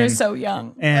 and They're so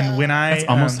young. and when I It's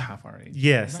almost half our age.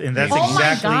 yes, and that's Oh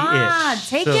exactly my God. it.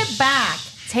 Take So- it back.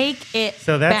 Take it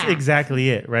So that's back. exactly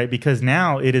it, right? Because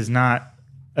now it is not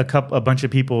a bunch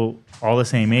of people all the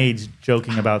same age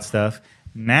joking about stuff.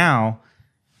 Now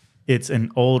it's an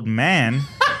old man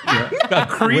A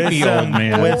creepy with old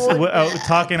man.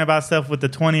 talking about stuff with the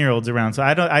 20-year-olds around. So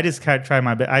I just try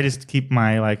my best. I just keep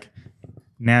my like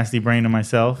nasty brain to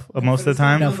myself most of the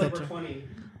time. No Feels like filter. we're 20.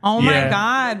 Oh my Yeah.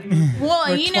 God. Well,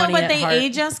 We're you know, 20 but at they heart.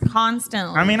 age us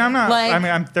constantly. I mean, I'm not. Like, I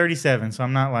mean, I'm 37, so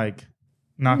I'm not like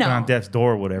knocking No. on death's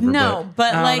door or whatever. no,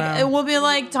 but Oh, like no. it will be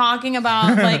like talking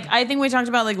about like I think we talked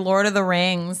about like Lord of the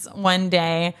Rings one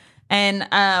day. And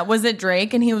was it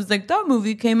Drake? And he was like, that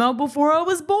movie came out before I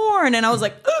was born. And I was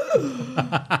like,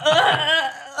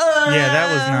 Yeah,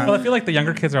 that was not. Well, I feel like the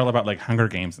younger kids are all about like Hunger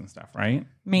Games and stuff, right?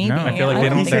 maybe. No, I feel like they He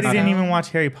don't said he think didn't so. even watch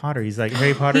Harry Potter. He's like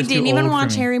Harry Potter's He didn't too even old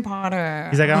watch for me. Harry Potter.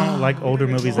 He's like, I don't like older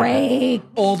movies. Like that. Drake.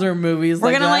 Older movies.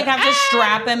 We're like gonna like that. have to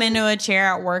strap him into a chair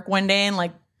at work one day and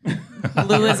like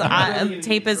glue his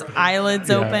tape his eyelids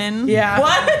open. Yeah.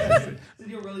 What? So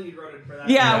you really need Ronan for that.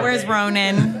 Yeah, where's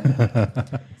Ronan?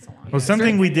 Well,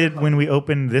 something we did when we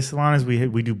opened this salon is we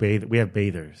have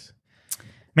bathers.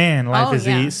 Man, life Oh, is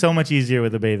yeah. so much easier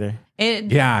with a bather.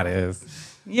 Yeah, it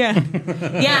is. Yeah.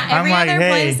 Yeah. Every like, other hey.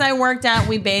 place I worked at,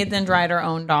 we bathed and dried our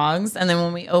own dogs. And then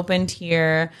when we opened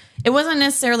here, it wasn't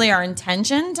necessarily our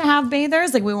intention to have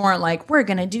bathers. Like we weren't like, we're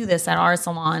going to do this at our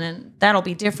salon and that'll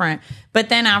be different. But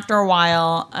then after a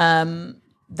while,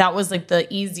 that was like the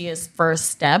easiest first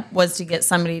step was to get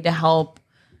somebody to help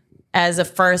as a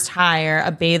first hire,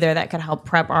 a bather that could help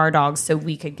prep our dogs so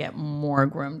we could get more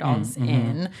groomed dogs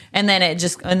in. And then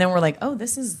and then we're like, oh,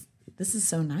 this is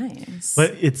so nice.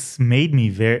 But it's made me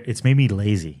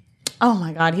lazy. Oh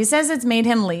my God. He says it's made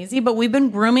him lazy, but we've been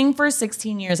grooming for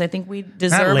 16 years. I think we Not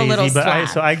deserve lazy, a little but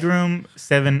slack. I groom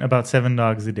about 7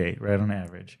 dogs a day, right on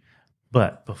average.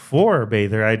 But before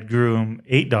bather, I'd groom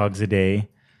 8 dogs a day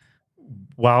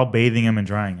while bathing them and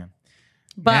drying them.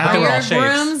 but now are they were all your shapes.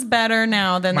 grooms better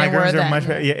now than My they were grooms then? are much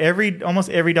better. Yeah, almost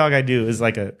every dog I do is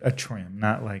like a trim,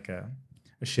 not like a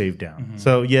shave down.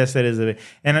 So yes, that is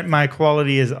and my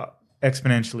quality has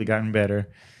exponentially gotten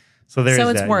better. So there's So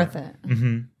it's that. worth it.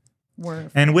 Mm-hmm.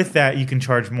 Worth. And with that, you can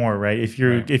charge more, right? If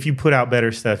you put out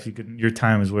better stuff, your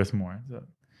time is worth more. So.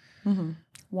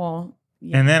 Well,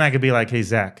 yeah. And then I could be like, "Hey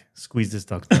Zach, squeeze this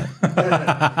dog's butt.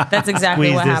 That's exactly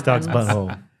Squeeze what this happens. dog's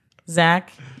butthole."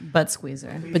 Zach, butt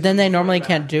squeezer. But then they normally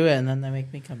can't do it, and then they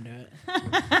make me come do it.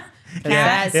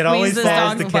 Yeah, Cat it always squeezes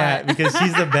falls dog's to Cat butt. because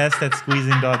she's the best at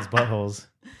squeezing dogs' buttholes.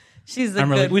 She's the I'm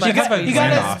really- good we should butt give a- You Sign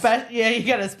gotta, off. you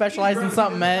gotta specialize in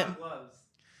something, man. Gloves.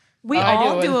 We I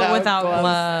all do do it without without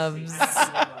gloves.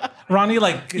 gloves. Ronnie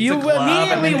gets You a glove and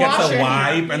immediately then gets wash a your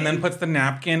wipe and then puts the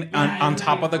napkin on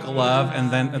top of the glove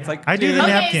and then it's like I do the Okay,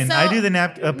 napkin. so- I do the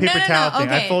paper no, towel thing.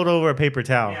 okay. I fold over a paper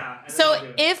towel. Yeah. So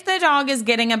if the dog is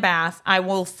getting a bath, I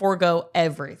will forego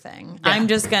everything. I'm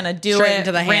just gonna do Straight it,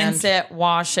 into the rinse hand. it,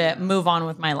 wash it, move on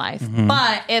with my life. Mm-hmm.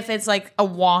 But if it's like a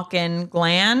walk-in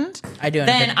gland, I do it in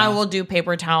a then paper I towel. will do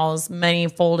paper towels, many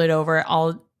folded over.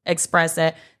 I'll express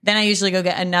it. Then I usually go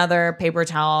get another paper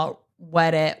towel,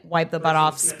 wet it, wipe the butt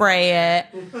off, spray it,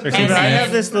 and But I have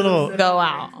then this little go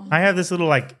out.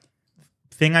 like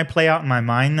thing I play out in my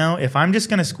mind though. If I'm just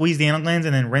gonna squeeze the anal glands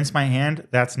and then rinse my hand,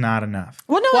 that's not enough.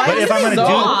 Well, no, Why But is if I'm it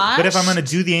gonna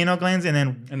do the anal glands and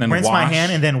then then rinse my wash.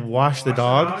 hand and then wash the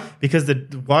dog, because the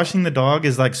washing the dog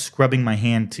is like scrubbing my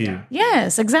hand too.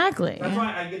 Yes, exactly. That's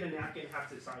why I get a napkin half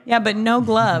to side. Yeah, but no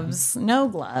gloves. No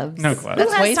gloves. No gloves. Who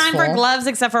That's has time for wasteful. gloves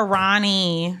except for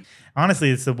Ronnie?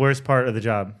 Honestly, it's the worst part of the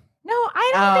job. No,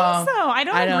 I don't think so. I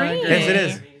don't agree. Yes, it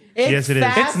is. Yes, it is.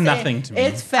 fast It's nothing and- to me.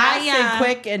 It's fast yeah. and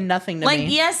quick and nothing to Like,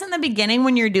 me. yes, in the beginning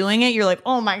when you're doing it, you're like,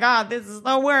 oh my God, this is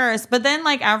the worst. But then,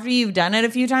 like, after you've done it a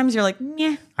few times, you're like,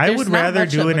 yeah. I There's would not rather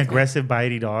much do that an looks like- aggressive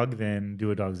bitey dog than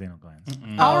do a dog's anal glands.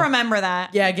 I'll remember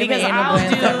that. Yeah, give me because anal I'll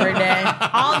glands do, every day.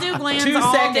 I'll do glands 2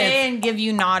 all seconds. day and give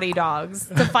you naughty dogs.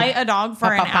 To fight a dog for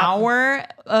Pop, an pop, pop. hour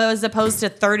as opposed to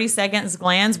 30 seconds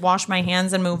glands, wash my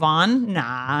hands and move on.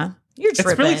 Nah. You're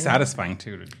tripping. it's really satisfying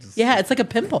too. To just, Yeah, it's like a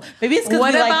pimple. Maybe it's because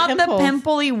What we about like the pimples.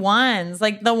 pimply ones?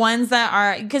 Like the ones that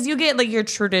are, because you get like your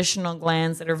traditional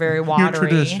glands that are very watery.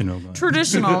 traditional glands.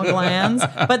 Traditional glands.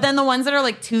 But then the ones that are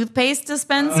like toothpaste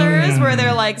dispensers where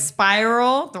they're like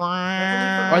spiral.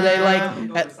 Or they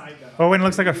like Or when it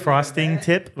looks like a frosting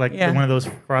tip, like Yeah. one of those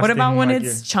frosting. What about when like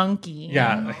it's chunky?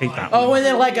 Yeah, I hate that. oh, and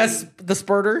then like the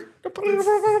spurter. Rocks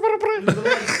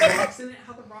in it?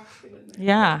 How the rocks get in there?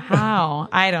 Yeah, how?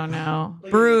 I don't know.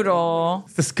 Brutal.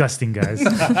 It's disgusting, guys.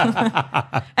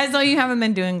 As though you haven't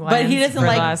been doing glands. But he doesn't for the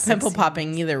like last pimple 6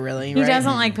 popping either, really. He right?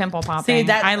 doesn't like pimple popping. See,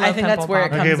 that- I love I think that's pimple where it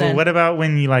popping. comes Okay, but in. what about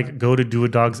when you like go to do a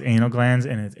dog's anal glands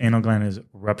and its anal gland is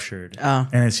ruptured, Oh.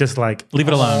 and it's just like Leave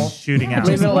it alone. shooting out.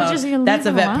 Leave it alone. Just, you That's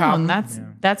leave a it vet alone.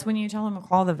 problem. That's when you tell him to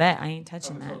call the vet. I ain't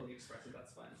touching that. Totally express it.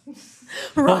 That's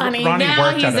fine. Ronnie, Ronnie now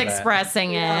worked at he's a vet.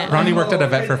 expressing it. Ronnie worked at a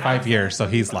vet for 5 years, so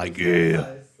he's like,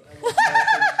 yeah.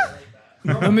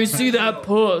 Let me see that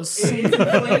puss. Is it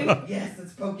inflamed? Yes,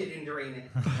 let's poke it and drain it.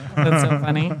 That's so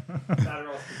funny. That or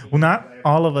else Well, not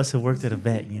all of us have worked at a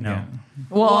vet, you know. Yeah.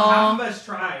 Well, half Well, of us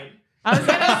tried. I was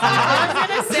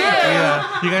gonna say,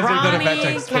 Yeah, you guys did go to vet Ronnie,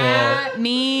 tech school. Kat,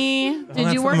 me. Well, Did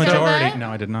that's you work the at a majority? vet? No,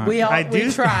 I did not. We I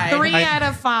do- tried. 3 out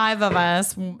of 5 of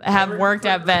us have worked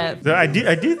at vet. So I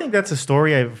do think that's a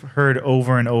story I've heard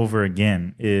over and over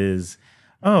again is,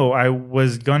 I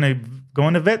was going to go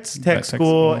into vet tech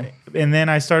school, and then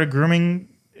I started grooming,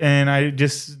 and I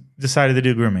just decided to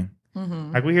do grooming.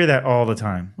 Like we hear that all the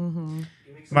time.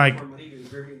 You make so Like- much more money doing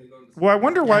grooming than going to school. Well, I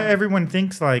wonder why everyone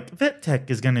thinks like vet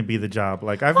tech is going to be the job.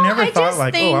 Like I've Well, never I thought just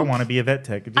like, I think- want to be a vet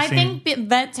tech. It just I seemed- think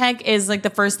vet tech is like the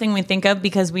first thing we think of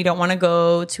because we don't want to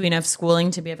go to enough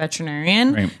schooling to be a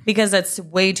veterinarian Right. because that's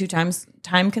way too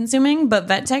time consuming. But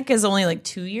vet tech is only like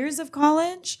 2 years of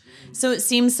college, so it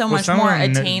seems so much some more of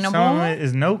them- attainable. Some of it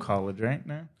is no college, right?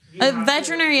 No. A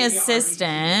veterinary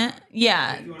assistant,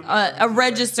 a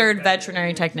registered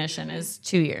veterinary technician is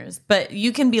 2 years, but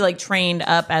you can be like trained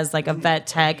up as like a vet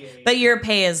tech, but your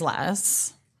pay is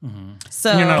less.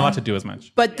 So You're not allowed to do as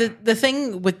much. But the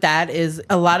thing with that is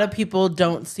a lot of people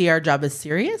don't see our job as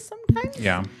serious sometimes.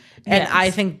 Yeah. And Yes. I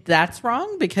think that's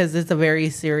wrong because it's a very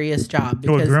serious job.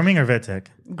 Well, Because, grooming or vet tech?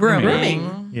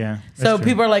 grooming. Yeah. so that's true.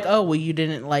 people are like, oh, well, you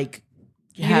didn't like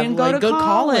have didn't go like to good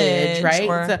college, college, right?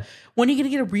 or- So when are you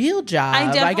going to get a real job? I I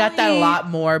got that a definitely- lot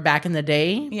more back in the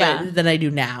day Yeah. than I do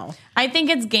now. I think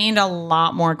it's gained a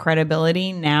lot more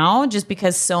credibility now just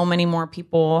because so many more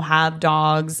people have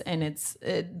dogs and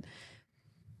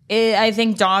I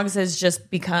think dogs has just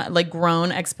become like grown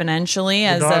exponentially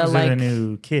as dogs a are like the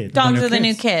new kid. dogs are the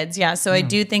new kids. Yeah. So I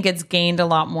do think it's gained a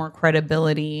lot more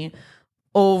credibility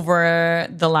over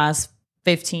the last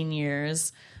 15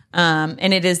 years.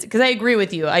 And it is because I agree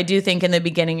with you. I do think in the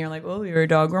beginning you're like, oh, you're a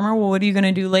dog groomer. Well, what are you going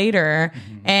to do later?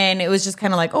 And it was just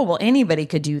kind of like, oh, well, anybody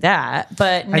could do that.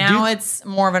 But now it's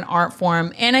more of an art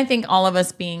form. And I think all of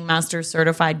us being master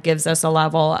certified gives us a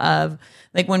level of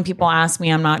like when people ask me,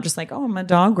 I'm not just like, oh, I'm a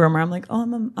dog groomer. I'm like, oh,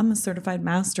 I'm a certified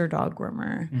master dog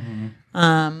groomer.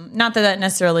 Not that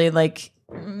necessarily like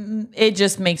it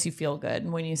just makes you feel good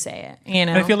when you say it. You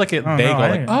know, And I feel like they no, go I-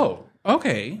 like, oh,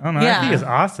 okay. I don't know. Yeah. I think it's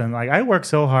awesome. Like I worked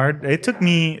so hard. It took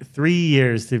me 3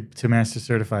 years to master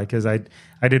certify because I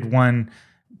did one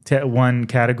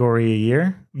category a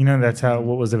year. You know, that's what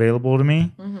was available to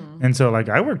me. And so like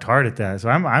I worked hard at that. So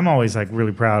I'm always like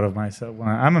really proud of myself.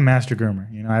 I'm a master groomer.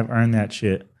 You know, I've earned that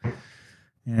shit.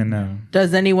 And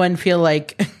Does anyone feel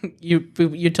like you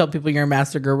tell people you're a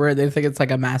master groomer, they think it's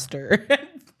like a master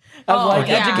of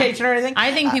yeah. education or anything?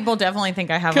 I think people definitely think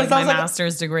I have 'Cause like I my was like-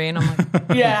 master's degree, and I'm like,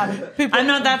 Yeah. People, I'm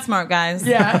not that smart, guys.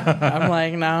 Yeah. I'm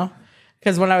like, no.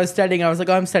 Because when I was studying, I was like,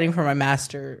 oh, I'm studying for my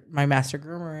master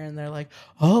groomer. And they're like,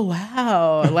 oh,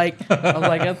 wow. Like, I was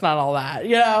like, it's not all that,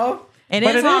 you know? It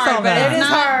But is it is hard, all but that. It it's is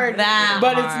not hard, that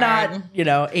but it's hard.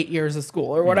 not, 8 years of school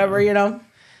or whatever, you know?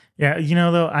 yeah, you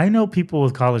know though, I know people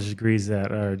with college degrees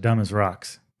that are dumb as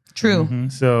rocks. True.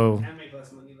 So And make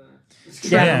less money than that.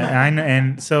 yeah, I know,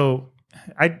 and so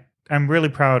I'm really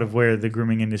proud of where the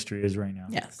grooming industry is right now.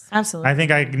 Yes. Absolutely. I think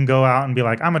I can go out and be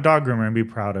like, I'm a dog groomer and be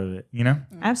proud of it. You know,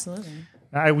 Absolutely.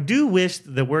 I do wish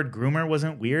the word groomer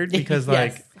wasn't weird because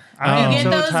Yes. like I'm You get so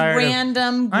those tired of.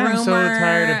 random groomer. I am so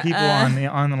tired of people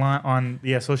on the line on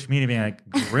social media being like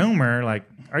groomer. Like,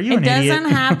 are you It an idiot?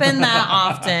 doesn't happen that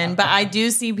often, but I do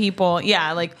see people,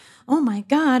 like, oh my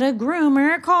God, a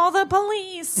groomer, call the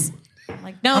police.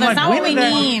 Like, no, I'm that's like, not what when we did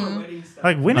that- mean. Wedding stuff.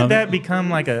 Like, when did that become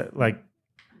like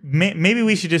maybe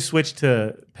we should just switch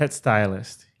to pet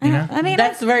stylist? You know, I mean,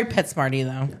 That's very pet smarty,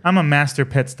 though. I'm a master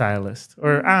pet stylist,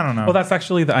 or I don't know. Well, that's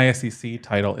actually the ISCC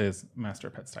title is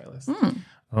Master Pet Stylist.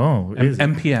 oh, is it?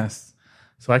 MPS.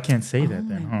 So I can't say that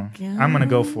then, huh? I'm gonna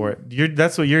go for it.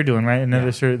 That's what you're doing, right?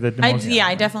 Another shirt. The most-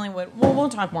 I definitely would. Well, we'll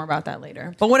talk more about that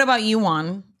later. But what about you,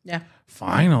 Juan? Yeah.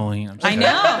 Finally. I'm just I kidding.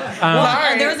 know.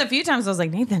 Well, there was a few times I was like,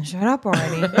 Nathan, shut up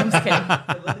already. I'm just kidding. Let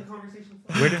the conversation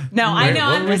flow. Where did- No, I where- know.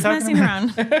 what I'm were we just talking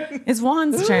messing about? around. It's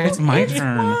Juan's turn. It's my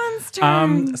turn. Juan's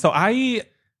turn. So I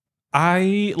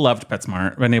loved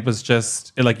PetSmart, and it was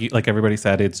just like everybody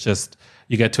said, it's just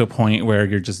you get to a point where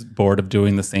you're just bored of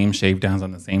doing the same shave downs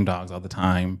on the same dogs all the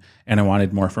time, and I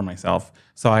wanted more for myself.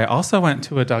 So I also went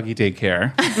to a doggy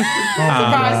daycare,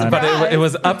 but it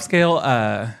was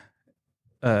upscale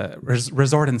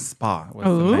resort and spa was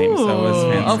the name, so it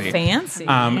was fancy. Oh,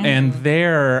 fancy. And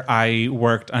there I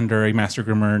worked under a master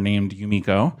groomer named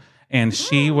Yumiko, and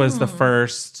she was the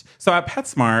first. So at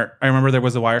PetSmart, I remember there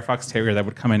was a wire fox terrier that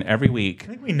would come in every week. I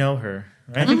think we know her,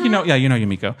 right? I think you know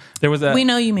Yumiko. There was a we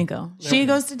know Yumiko. She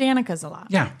goes to Danica's a lot.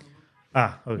 yeah.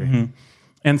 Okay.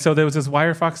 And so there was this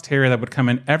wire fox terrier that would come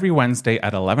in every Wednesday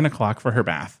at 11 o'clock for her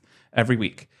bath every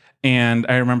week. And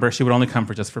I remember she would only come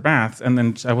just for baths. And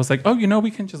then I was like, oh,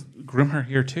 we can just groom her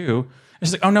here too. And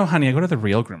she's like, oh no, honey, I go to the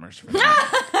real groomers for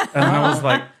that. And I was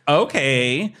like,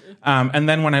 okay. And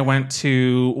then when I went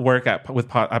to work at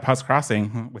Potts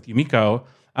Crossing with Yumiko,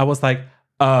 I was like,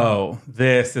 oh,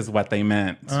 this is what they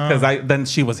meant. Because then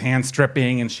she was hand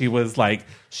stripping and she was like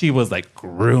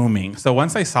grooming. So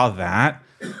once I saw that,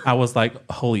 I was like,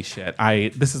 holy shit.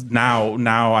 This is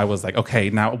now I was like,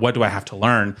 okay, now what do I have to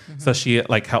learn? So she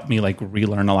helped me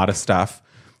relearn a lot of stuff.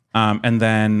 And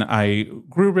then I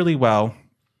grew really well.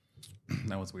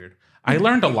 That was weird. I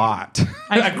learned a lot.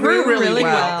 I grew really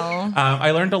well.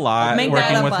 I learned a lot Make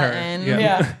working that a with button. her.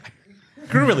 Yeah.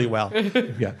 Grew really well.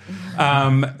 Yeah.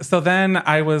 So then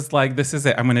I was like, this is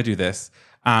it. I'm going to do this.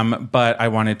 But I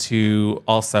wanted to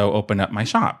also open up my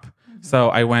shop. So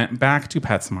I went back to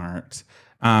PetSmart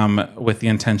with the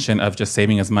intention of just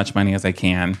saving as much money as I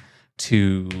can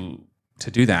to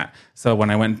do that. So when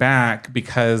I went back,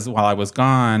 because while I was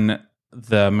gone,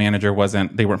 the manager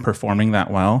they weren't performing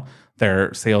that well.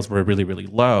 Their sales were really, really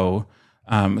low.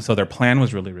 So their plan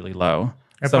was really, really low.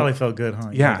 That probably felt good, huh?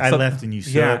 Yeah. I left and you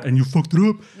sucked. Yeah, and you fucked it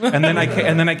up. And then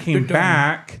I came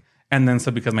back. And then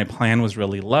so because my plan was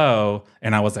really low,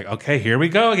 and I was like, okay, here we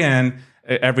go again.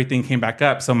 Everything came back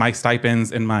up. So my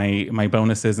stipends and my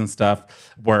bonuses and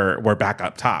stuff were back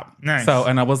up top. Nice. So,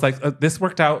 and I was like, this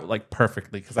worked out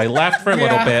perfectly because I left for a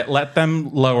little bit, let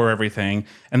them lower everything.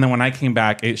 And then when I came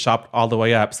back, it shopped all the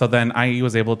way up. So then I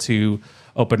was able to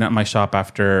open up my shop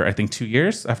after, I think, 2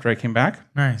 years after I came back.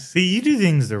 Nice. See, you do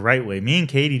things the right way. Me and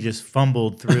Katie just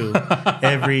fumbled through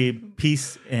every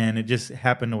piece, and it just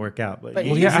happened to work out. But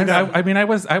Well,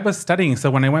 I was studying.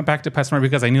 So when I went back to PetSmart,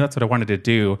 because I knew that's what I wanted to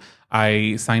do,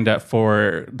 I signed up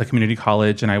for the community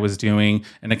college, and I was doing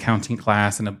an accounting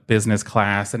class and a business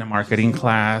class and a marketing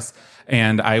class.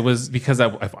 And because I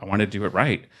wanted to do it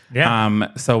right. Yeah.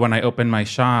 So when I opened my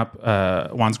shop,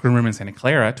 Juan's Groom Room in Santa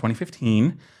Clara,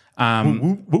 2015,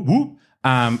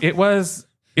 it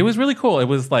was really cool.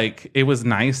 It was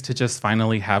nice to just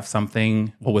finally have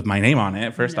something with my name on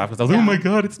it. First off, because I was like, oh my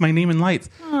God, it's my name in lights.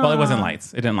 Aww. Well, it wasn't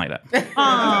lights. It didn't light up.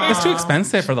 It's too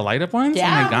expensive for the light up ones.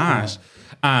 Yeah. Oh my gosh.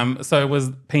 So it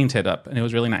was painted up and it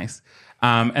was really nice.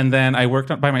 And then I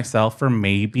worked by myself for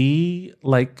maybe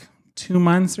 2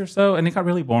 months or so, and it got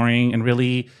really boring and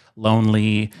really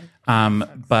lonely.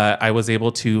 But I was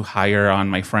able to hire on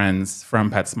my friends from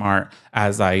PetSmart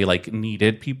as I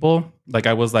needed people.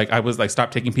 I was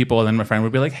stop taking people, and then my friend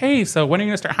would be like, "Hey, so when are you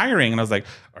going to start hiring?" And I was like,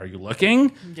 "Are you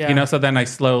looking?" Yeah. So then I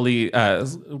slowly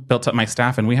built up my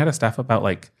staff, and we had a staff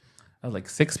about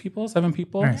 6 people, 7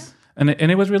 people, Nice. and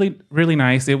it was really, really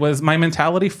nice. It was my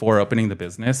mentality for opening the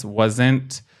business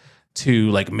wasn't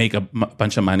to make a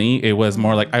bunch of money. It was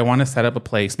more I want to set up a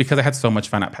place, because I had so much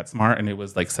fun at PetSmart and it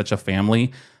was such a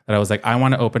family, that I was I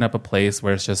want to open up a place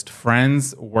where it's just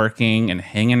friends working and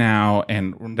hanging out,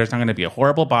 and there's not going to be a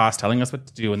horrible boss telling us what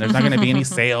to do, and there's not going to be any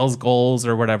sales goals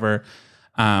or whatever.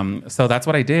 So that's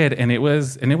what I did, and it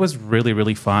was really,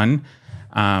 really fun.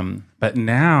 But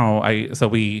now I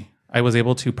was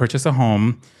able to purchase a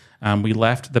home. We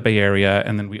left the Bay Area,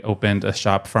 and then we opened a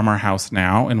shop from our house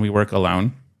now, and we work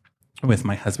alone with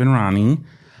my husband, Ronnie.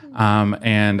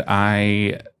 And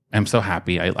I am so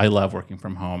happy. I love working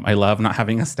from home. I love not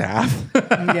having a staff.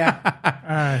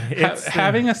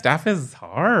 Having a staff is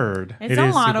hard. It's a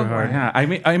lot of work. Yeah,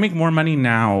 I make more money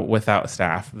now without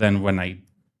staff than when I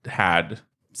had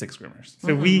 6 groomers.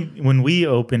 So when we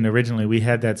opened originally, we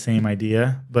had that same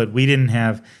idea, but we didn't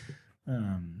have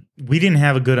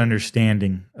a good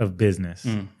understanding of business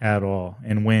at all.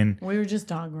 And when we were just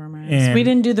dog groomers, we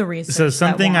didn't do the research. So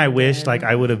something I wish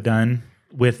I would have done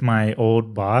with my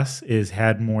old boss is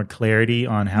had more clarity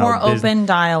on how more open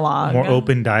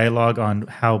dialogue on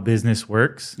how business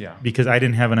works. Yeah, because I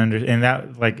didn't have and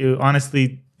that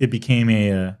honestly it became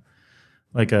a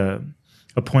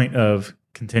point of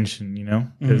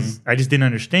contention, because I just didn't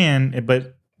understand it.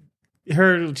 But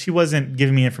she wasn't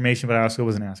giving me information, but I also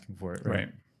wasn't asking for it. Right.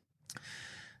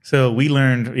 So we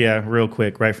learned, real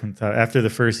quick, right from the top. After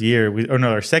the first year,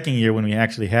 our second year when we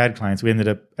actually had clients, we ended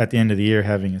up at the end of the year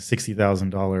having a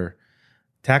 $60,000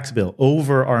 tax bill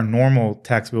over our normal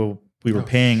tax bill we were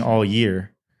paying all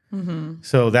year. Mm-hmm.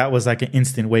 So that was an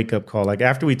instant wake up call.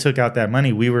 After we took out that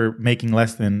money, we were making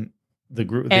less than the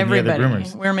other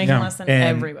groomers. We were making less than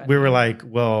everybody. We were like,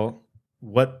 well,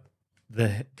 what?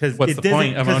 Because what's the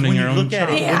point of owning your own shop?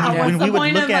 When we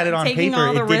would look at it on paper,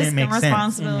 it didn't make sense,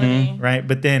 responsibility. right?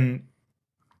 But then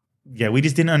we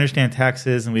just didn't understand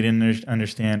taxes, and we didn't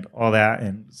understand all that,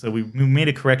 and so we made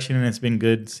a correction, and it's been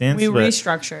good since. We but,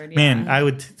 restructured. Man, I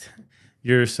would.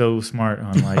 You're so smart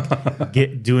on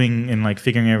like doing and like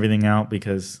figuring everything out,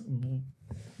 because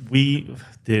we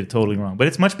did it totally wrong. But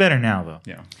it's much better now, though.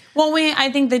 Yeah. Well,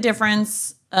 I think the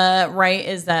difference, right,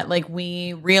 is that like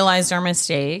we realized our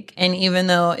mistake, and even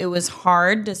though it was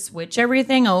hard to switch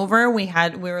everything over, we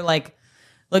were like,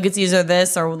 look, it's either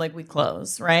this or like we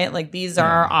close, right? Like these are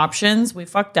our options. We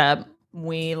fucked up.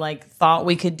 We like thought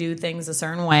we could do things a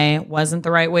certain way. Wasn't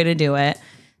the right way to do it.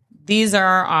 These are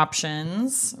our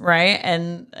options, right?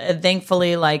 And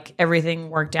thankfully, like everything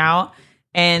worked out.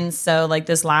 And so like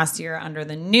this last year under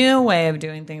the new way of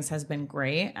doing things has been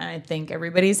great. And I think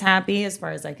everybody's happy. As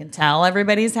far as I can tell,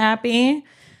 everybody's happy.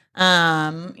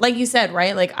 Like you said,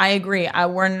 right? Like I agree.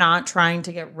 We're not trying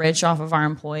to get rich off of our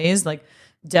employees. Like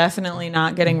definitely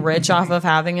not getting rich off of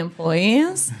having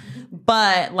employees.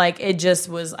 But like I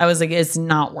was like, it's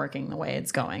not working the way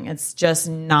it's going. It's just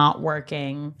not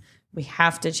working. We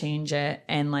have to change it.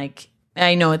 And like,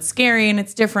 I know it's scary and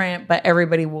it's different, but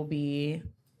everybody will be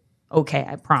okay.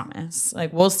 I promise.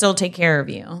 Like we'll still take care of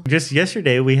you. Just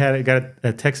yesterday, we got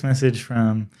a text message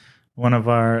from one of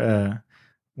our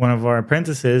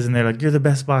apprentices, and they're like, "You're the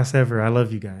best boss ever. I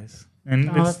love you guys." And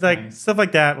it's like nice. stuff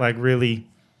like that. Like really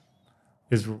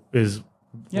is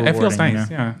Yeah, it feels rewarding, nice.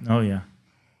 you know? Yeah. Oh yeah.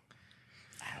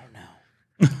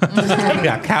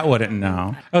 Yeah, Kat wouldn't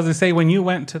know. I was gonna say, when you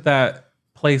went to that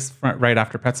place right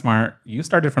after PetSmart, you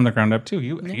started from the ground up too.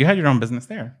 You had your own business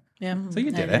there. Yeah. So you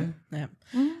did I it.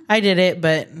 Yeah. I did it,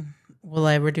 but will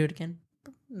I ever do it again?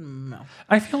 No.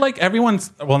 I feel like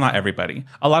not everybody.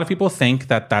 A lot of people think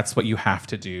that that's what you have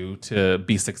to do to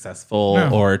be successful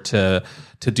or to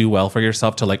do well for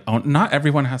yourself, to like own. Not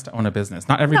everyone has to own a business.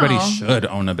 Not everybody should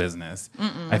own a business.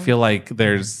 I feel like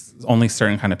there's only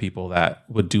certain kind of people that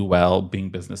would do well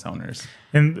being business owners.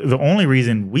 And the only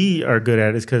reason we are good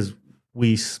at it is because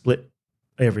we split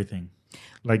everything.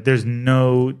 Like there's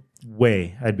no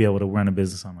way I'd be able to run a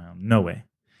business on my own. No way.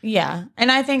 Yeah.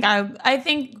 And I think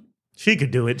She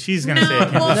could do it. She's going to say, I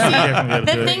can't. well, She'd see, definitely be able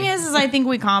to the do thing it. is I think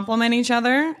we complement each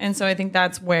other. And so I think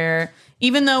that's where,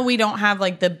 even though we don't have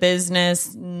like the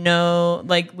business, we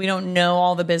don't know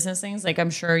all the business things. Like I'm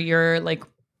sure you're like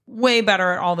way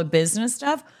better at all the business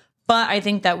stuff. But I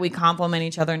think that we complement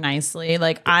each other nicely.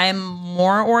 Like I'm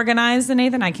more organized than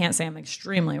Nathan. I can't say I'm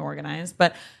extremely organized,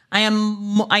 but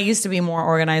I used to be more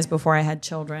organized before I had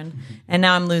children, and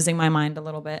now I'm losing my mind a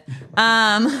little bit.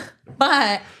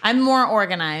 But I'm more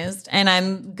organized, and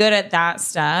I'm good at that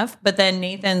stuff. But then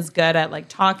Nathan's good at like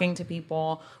talking to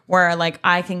people, where like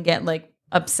I can get like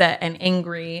upset and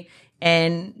angry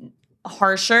and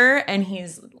harsher, and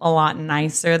he's a lot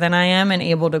nicer than I am and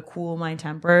able to cool my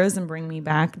tempers and bring me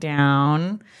back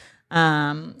down.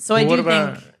 So I do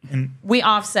think we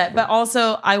offset, but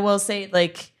also I will say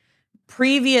like,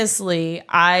 previously,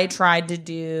 I tried to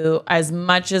do as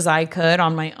much as I could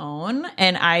on my own.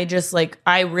 And I just like,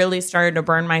 I really started to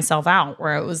burn myself out,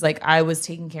 where it was like I was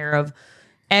taking care of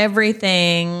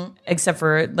everything except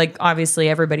for like, obviously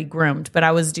everybody groomed, but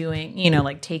I was doing,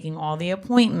 like taking all the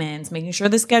appointments, making sure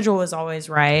the schedule was always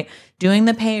right, doing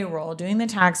the payroll, doing the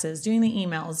taxes, doing the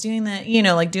emails, doing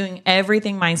the, like doing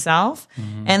everything myself.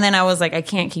 Mm-hmm. And then I was like, I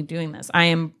can't keep doing this. I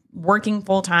am working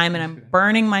full time and I'm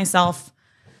burning myself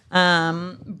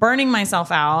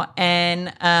out. And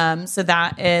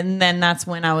then that's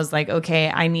when I was like, okay,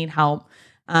 I need help.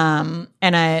 And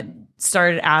I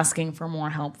started asking for more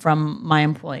help from my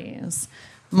employees,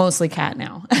 mostly Kat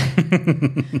now,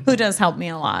 who does help me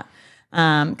a lot.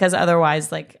 Cause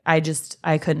otherwise like I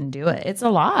couldn't do it. It's a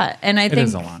lot. And I think it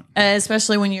is a lot.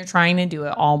 Especially when you're trying to do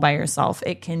it all by yourself,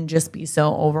 it can just be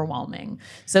so overwhelming.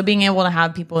 So being able to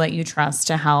have people that you trust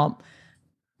to help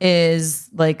is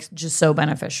like just so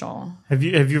beneficial. Have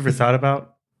you ever thought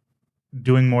about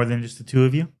doing more than just the two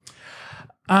of you?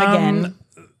 Again,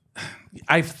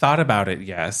 I've thought about it,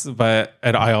 yes, but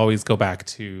I always go back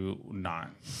to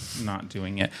not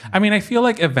doing it. I mean, I feel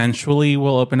like eventually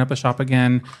we'll open up a shop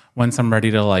again once I'm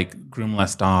ready to like groom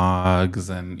less dogs,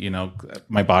 and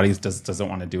my body doesn't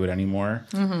want to do it anymore.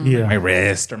 Mm-hmm. Yeah, my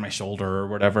wrist or my shoulder or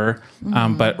whatever.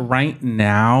 Mm-hmm. But right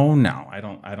now, no, I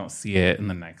don't see it in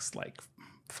the next like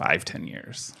 5-10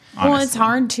 years. Honestly. Well, it's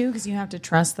hard too because you have to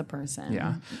trust the person.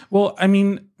 Yeah. Well, I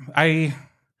mean,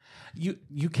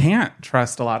 you can't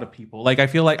trust a lot of people. Like I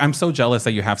feel like I'm so jealous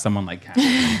that you have someone like Kat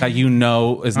that is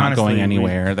not Honestly, going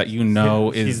anywhere. That is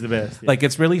she's the best. Yeah. Like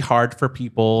it's really hard for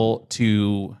people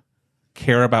to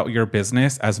care about your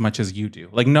business as much as you do.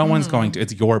 Like no one's going to.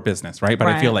 It's your business, right? But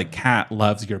I feel like Kat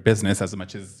loves your business as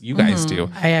much as you guys do.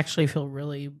 I actually feel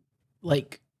really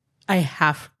like I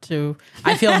have to.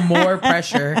 I feel more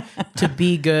pressure to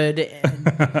be good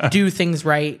and do things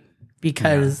right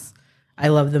because I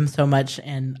love them so much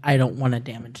and I don't want to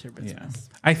damage their business.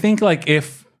 I think like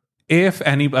if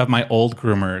any of my old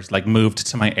groomers like moved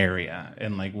to my area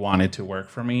and like wanted to work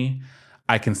for me,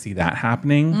 I can see that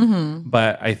happening.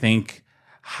 But I think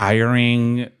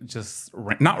hiring just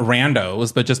not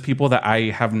randos, but just people that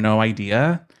I have no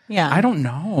idea. Yeah. I don't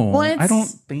know. Well, I don't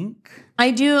think.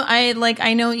 I do. I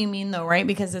know what you mean though, right?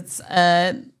 Because it's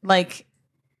like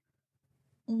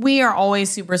we are always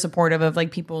super supportive of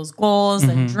like people's goals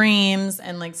and dreams.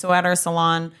 And like, so at our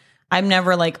salon, I'm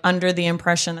never like under the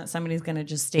impression that somebody's going to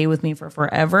just stay with me for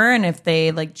forever. And if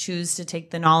they like choose to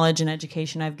take the knowledge and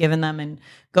education I've given them and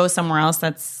go somewhere else,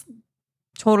 that's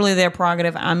totally their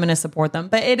prerogative. I'm going to support them.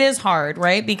 But it is hard,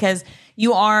 right? Because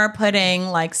you are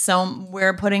putting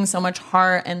we're putting so much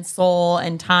heart and soul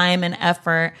and time and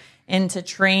effort into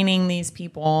training these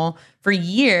people for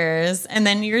years. And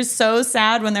then you're so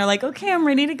sad when they're like, okay, I'm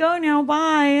ready to go now.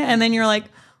 Bye. And then you're like,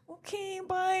 okay,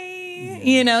 bye.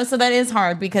 You know, so that is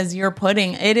hard because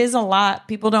it is a lot.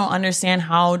 People don't understand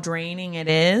how draining it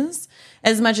is.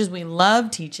 As much as we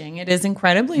love teaching, it is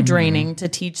incredibly draining to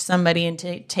teach somebody and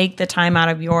to take the time out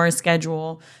of your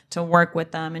schedule to work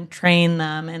with them and train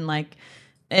them.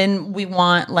 And we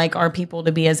want like our people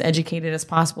to be as educated as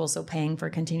possible. So paying for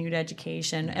continued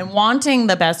education and wanting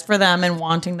the best for them and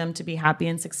wanting them to be happy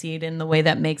and succeed in the way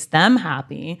that makes them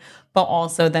happy, but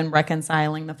also then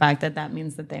reconciling the fact that that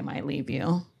means that they might leave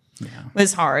you. Yeah.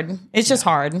 It's hard. It's just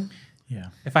hard. Yeah.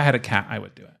 If I had a cat, I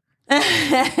would do it.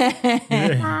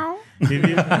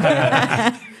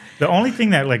 The only thing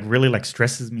that like really like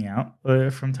stresses me out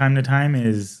from time to time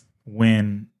is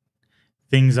when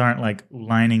things aren't like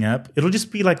lining up. It'll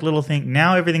just be like little thing.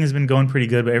 Now everything has been going pretty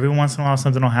good, but every once in a while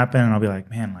something will happen and I'll be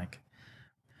like, man, like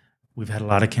we've had a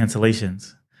lot of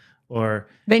cancellations. Or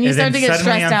then you start to get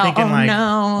suddenly stressed I'm out. thinking Oh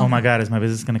no. oh my God, is my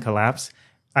business going to collapse?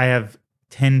 I have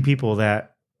 10 people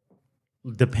that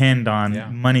depend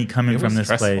on money coming from this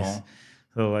place.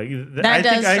 So like, I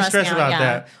think I stress about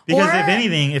that because if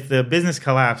anything, if the business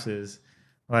collapses,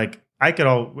 like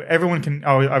everyone can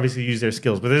obviously use their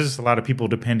skills, but there's just a lot of people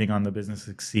depending on the business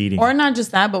succeeding. Or not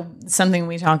just that, but something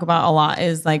we talk about a lot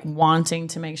is like wanting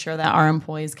to make sure that our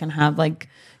employees can have like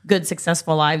good,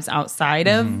 successful lives outside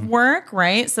of work,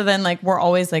 right? So then like we're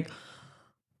always like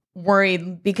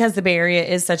worried because the Bay Area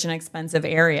is such an expensive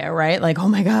area, right? Like, oh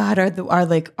my God,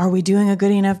 are we doing a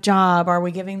good enough job? Are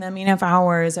we giving them enough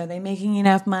hours? Are they making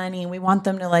enough money? We want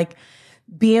them to like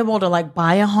be able to like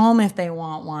buy a home if they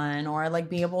want one, or like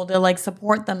be able to like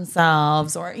support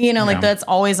themselves, or, you know, like that's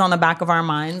always on the back of our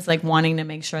minds, like wanting to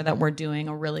make sure that we're doing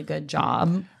a really good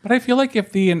job. But I feel like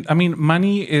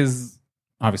money is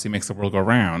obviously makes the world go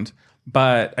round.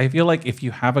 But I feel like if you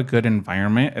have a good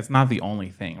environment, it's not the only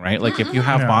thing, right? Like if you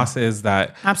have bosses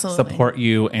that support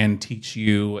you and teach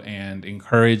you and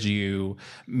encourage you,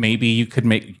 maybe you could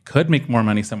make more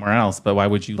money somewhere else. But why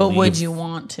would you? But leave? would you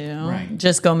want to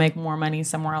just go make more money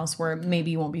somewhere else where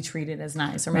maybe you won't be treated as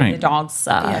nice, or maybe the dogs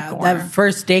suck? Yeah, that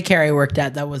first daycare I worked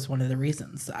at, that was one of the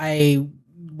reasons. I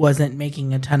wasn't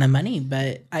making a ton of money,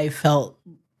 but I felt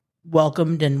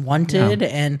welcomed and wanted,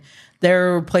 and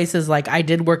there were places like I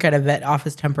did work at a vet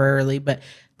office temporarily, but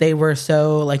they were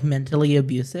so like mentally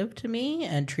abusive to me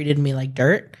and treated me like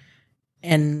dirt.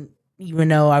 And even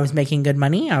though I was making good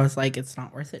money, I was like, it's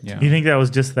not worth it. Do you think that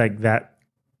was just like that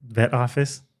vet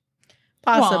office?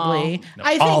 Possibly. No,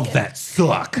 I think all vets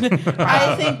suck.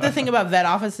 I think the thing about vet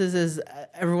offices is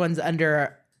everyone's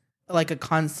under like a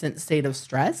constant state of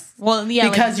stress. Well,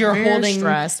 yeah, because like you're holding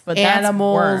stress, but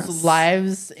animals'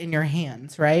 lives in your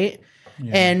hands, right?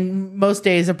 Yeah. And most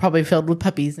days are probably filled with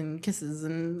puppies and kisses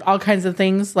and all kinds of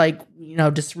things, like, you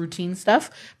know, just routine stuff.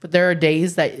 But there are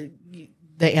days that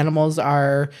the animals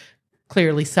are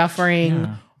clearly suffering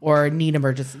or need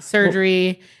emergency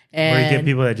surgery. Or you get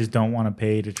people that just don't want to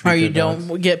pay to treat. Or you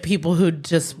don't get people who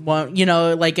just want, you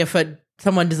know, like if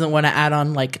someone doesn't want to add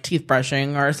on like teeth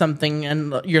brushing or something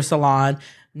in your salon,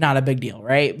 not a big deal,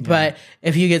 right? Yeah. But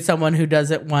if you get someone who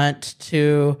doesn't want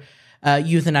to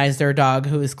euthanize their dog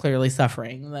who is clearly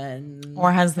suffering, then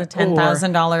or has the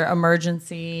 $10,000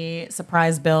 emergency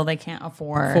surprise bill they can't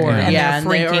afford, and they're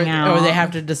freaking out, or they have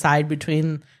to decide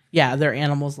between their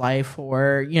animal's life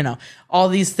or, you know, all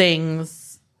these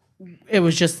things. It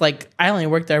was just like I only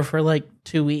worked there for like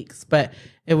 2 weeks, but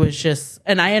it was just,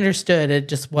 and I understood it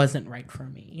just wasn't right for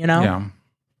me, you know. Yeah.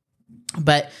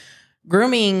 But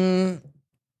grooming,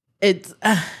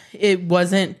 it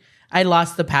wasn't. I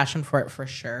lost the passion for it for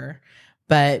sure.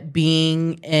 But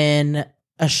being in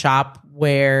a shop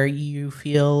where you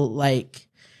feel like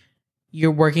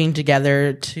you're working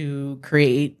together to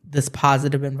create this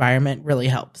positive environment really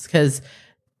helps, because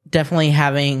definitely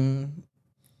having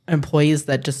employees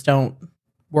that just don't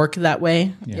work that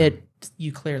way,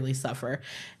 you clearly suffer,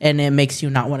 and it makes you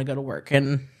not want to go to work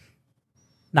and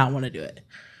not want to do it.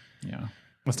 Yeah.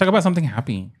 Let's talk about something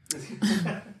happy.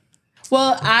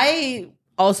 Well, I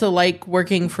also like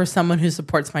working for someone who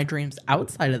supports my dreams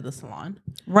outside of the salon,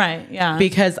 Right. Yeah.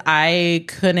 because I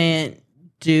couldn't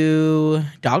do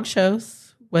dog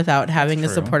shows without having a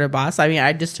true. supportive boss. I mean,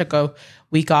 I just took a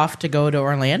week off to go to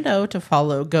Orlando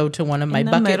to go to one of my in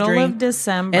the bucket middle dreams. of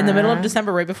December. In the middle of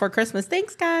December, right before Christmas.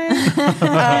 Thanks,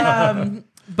 guys.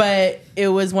 But it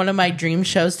was one of my dream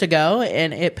shows to go,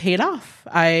 and it paid off.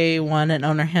 I won an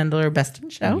owner handler best in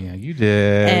show. Yeah, you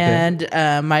did.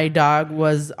 And my dog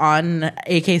was on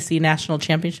AKC National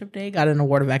Championship Day, got an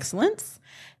award of excellence.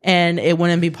 And it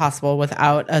wouldn't be possible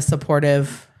without a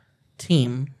supportive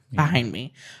team behind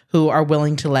me who are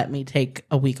willing to let me take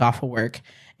a week off of work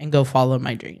and go follow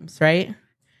my dreams, right?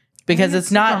 Because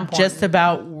it's not just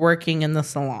about working in the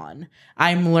salon.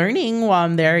 I'm learning while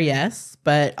I'm there, yes,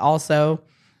 but also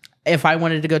if I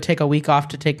wanted to go take a week off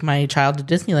to take my child to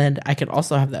Disneyland, I could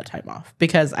also have that time off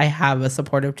because I have a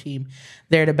supportive team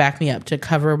there to back me up, to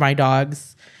cover my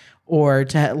dogs, or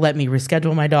to let me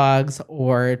reschedule my dogs,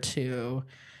 or to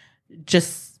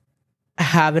just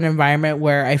have an environment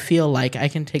where I feel like I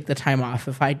can take the time off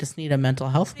if I just need a mental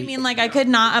health week. I mean, like, I could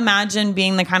not imagine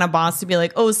being the kind of boss to be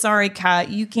like, "Oh, sorry, Kat,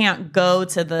 you can't go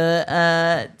to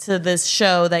the to this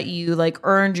show that you like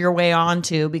earned your way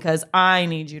onto because I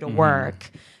need you to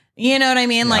work." You know what I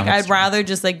mean? Like, I'd rather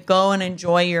just like go and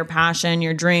enjoy your passion,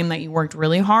 your dream that you worked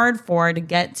really hard for to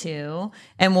get to,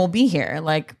 and we'll be here.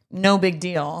 Like, no big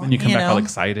deal. And you come back know? all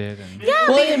excited. And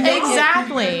Yeah,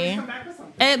 exactly.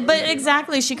 But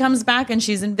exactly, she comes back and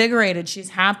she's invigorated. She's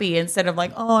happy instead of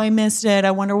like, oh, I missed it. I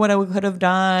wonder what I could have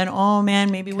done. Oh,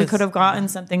 man, maybe we could have gotten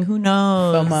something. Who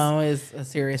knows? FOMO is a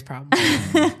serious problem.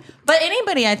 But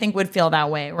anybody, I think, would feel that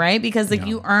way, right? Because like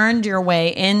you earned your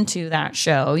way into that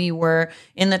show. You were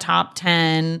in the top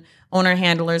 10 owner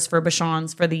handlers for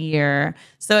Bashan's for the year.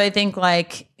 So I think,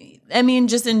 like, I mean,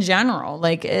 just in general,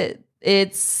 like it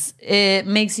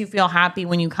makes you feel happy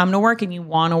when you come to work and you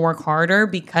want to work harder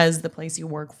because the place you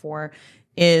work for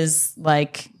is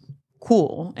like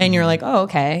cool. And you're like, oh,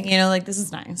 okay. You know, like, this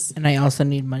is nice. And I also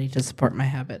need money to support my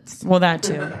habits. Well, that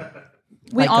too.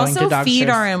 We Like going to also dog feed shows.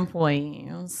 our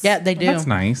employees. Yeah, they do. that's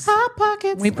nice. Hot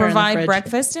Pockets. We They're in the provide fridge.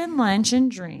 breakfast and lunch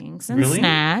and drinks and Really?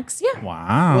 snacks. Yeah.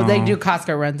 Wow. Well, they do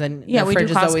Costco runs, and Yeah, the we do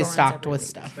fridge is Costco always runs stocked every with week.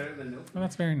 stuff. Better than no food. Well,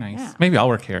 that's very nice. Yeah. Maybe I'll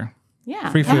work here. Yeah.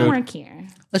 Free Come food. work here.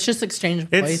 Let's just exchange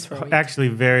employees It's for a week. actually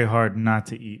very hard not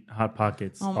to eat Hot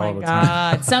Pockets Oh my all the time.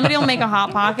 God. Somebody will make a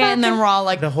Hot Pocket and then we're all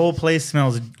like, The whole place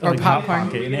smells Or like Hot popcorn.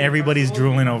 Pocket, and everybody's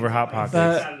drooling over Hot Pockets.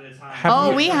 At a time.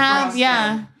 oh, we have,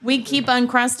 yeah. We keep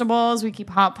Uncrustables. We keep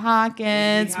Hot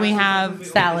Pockets. We have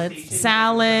Salads.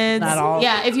 salads. Not all-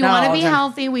 Yeah, if you not want to all be the time.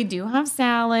 healthy, we do have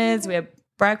salads. We have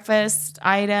breakfast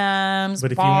items,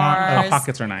 But if you want- bars, Hot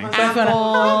Pockets are nice.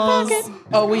 apples.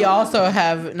 Oh, we also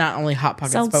have not only Hot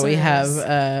Pockets, but we have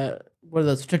Seltzers. what are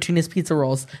those? Tortina's pizza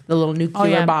rolls, the little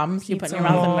nuclear bombs you put in your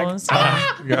mouth and like, rolls.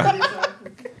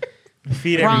 We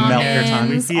feed every milk your tongue.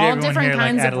 We Ramens, feed all everyone different here like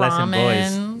kinds of adolescent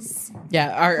boys. ramens.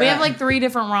 yeah. We have like 3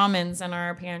 different ramens in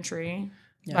our pantry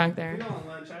back there. No, on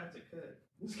lunch, I have to cook.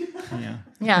 Yeah.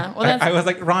 Yeah, well, that's I was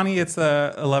like, Ronnie, it's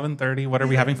 11:30. What are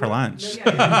we having for lunch?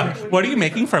 What are you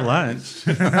making for lunch?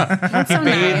 that's so He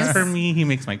bathes nice. for me. He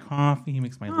makes my coffee. He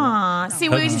makes my lunch. Aw, see,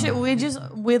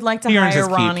 we'd like to He earns hire his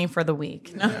keep. Ronnie for the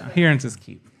week. No, He earns his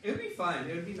keep. It would be fun.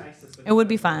 It would be nice to spend. it would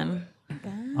be fun.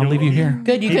 I'll leave you here.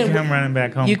 good. You Keep can him running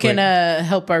back home. you can quick.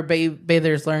 help our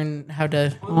bathers learn how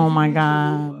to Oh my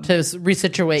God.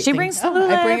 resituate. She things. brings Oh,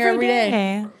 Tallulah I bring her every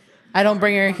day. I don't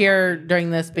bring her here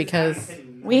during this because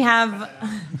We have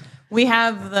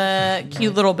the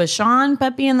cute little Bashan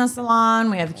puppy in the salon.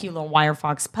 We have a cute little wire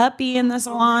fox puppy in the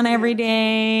salon every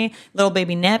day. Little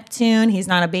baby Neptune. He's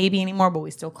not a baby anymore, but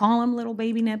we still call him little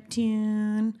baby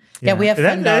Neptune. yeah, we have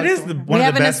fun That dogs. is one We of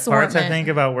have the an best parts, I assortment. think,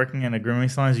 about working in a grooming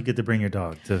salon is you get to bring your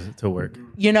dog to work.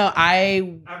 You know,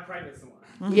 I Our private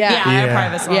salon. yeah I have Yeah.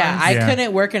 private salons. Yeah, I Yeah.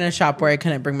 couldn't work in a shop where I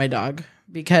couldn't bring my dog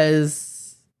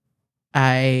because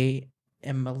I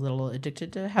am a little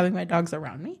addicted to having my dogs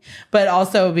around me, but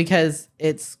also because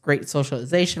it's great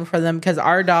socialization for them because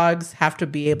our dogs have to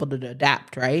be able to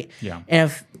adapt, right? Yeah.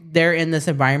 And if they're in this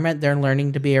environment, they're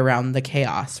learning to be around the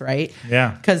chaos, right?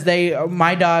 Yeah. Because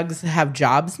my dogs have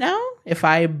jobs now. If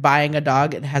I'm buying a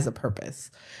dog, it has a purpose.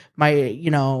 My,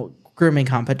 grooming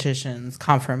competitions,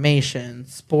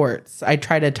 confirmations, sports. I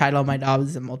try to title my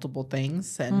dogs in multiple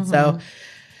things. And so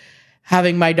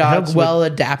having my dog helps well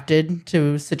adapted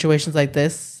to situations like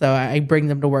this. So I bring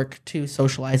them to work to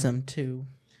socialize them to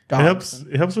dogs.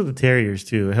 It helps with the terriers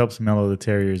too. It helps mellow the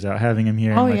terriers out. Having them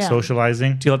here and like yeah.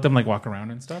 socializing. Do you let them like walk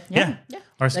around and stuff? Yeah.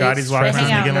 Our Scotties walk they around.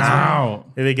 hang out They in get this along. Wow.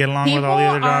 They get along with all the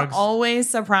other dogs. Are always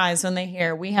surprised when they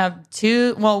hear we have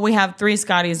two. Well, we have 3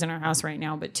 Scotties in our house right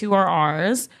now, but 2 are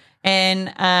ours.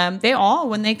 And they all,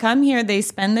 when they come here, they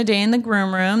spend the day in the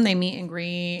groom room. They meet and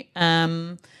greet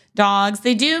dogs.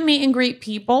 They do meet and greet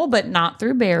people, but not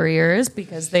through barriers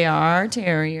because they are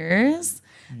terriers.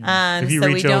 If you so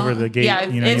reach we over don't- the gate, yeah,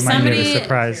 you if might get somebody- a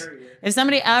surprise. If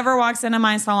somebody ever walks into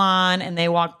my salon and they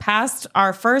walk past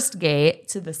our first gate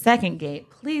to the second gate,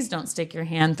 please don't stick your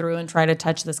hand through and try to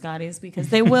touch the Scotties because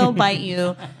they will bite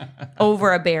you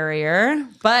over a barrier.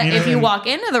 But if you walk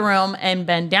into the room and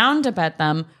bend down to pet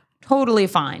them, totally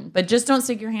fine. But just don't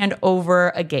stick your hand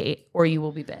over a gate or you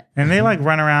will be bit. And they like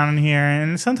run around in here,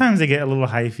 and sometimes they get a little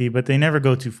hyphy, but they never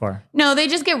go too far. No, they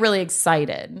just get really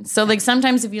excited. So like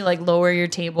sometimes if you like lower your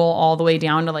table all the way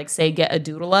down to like say get a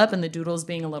doodle up and the doodle's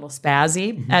being a little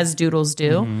spazzy as doodles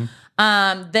do,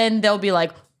 then they'll be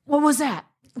like, "What was that?"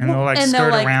 And they'll like skirt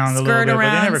around a little bit, but they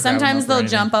never grab Sometimes them up or they'll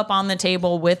jump up on the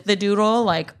table with the doodle,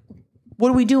 like, "What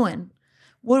are we doing?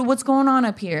 What's going on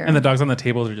up here?" And the dogs on the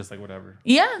tables are just like whatever.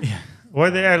 yeah. Or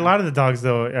a lot of the dogs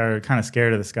though are kind of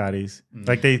scared of the Scotties.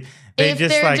 Like they If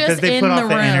just they're like because just they in put the off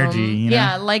the room, energy. You know?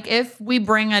 yeah. Like if we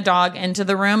bring a dog into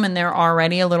the room and they're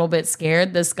already a little bit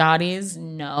scared, the Scotties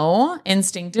know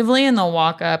instinctively, and they'll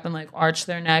walk up and like arch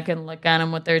their neck and look at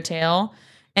them with their tail.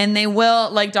 And they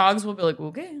will, like, dogs will be like,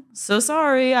 "Okay, so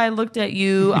sorry, I looked at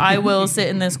you. I will sit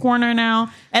in this corner now."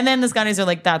 And then the Scotties are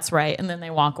like, "That's right," and then they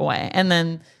walk away. And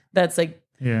then that's like,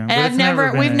 Yeah, but and it's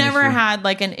we've been never an issue. had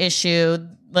like an issue.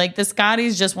 Like the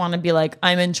Scotties just want to be like,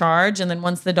 "I'm in charge," and then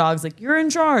once the dog's like, "You're in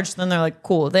charge," then they're like,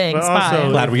 "Cool, thanks, But also, bye."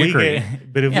 Glad if we agree.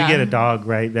 But if Yeah. we get a dog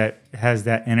right that has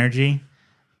that energy,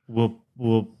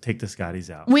 we'll take the Scotties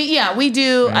out. We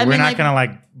do. I We're mean, not like, gonna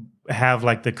like have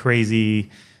like the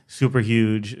crazy, super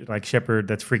huge like shepherd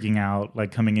that's freaking out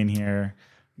like coming in here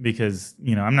because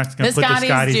I'm not gonna The put the Scotties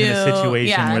Scotties in a do, situation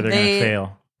yeah, where they're they- gonna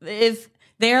fail. if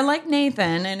they're like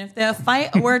Nathan, and if the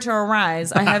fight were to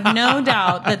arise, I have no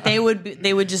doubt that they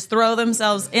would just throw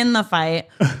themselves in the fight,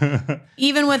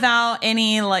 even without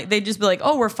any like. They'd just be like,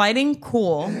 "Oh, we're fighting,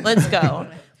 cool, let's go."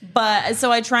 But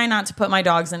so I try not to put my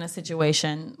dogs in a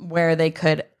situation where they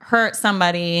could hurt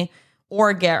somebody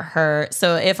or get hurt.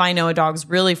 So if I know a dog's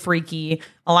really freaky,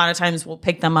 a lot of times we'll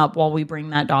pick them up while we bring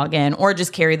that dog in, or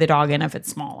just carry the dog in if it's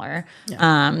smaller,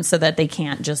 so that they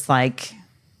can't just like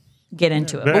get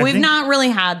into it. but But I we've think- not really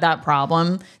had that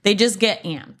problem. They just get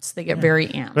amped. They get very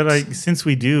amped. But like since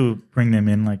we do bring them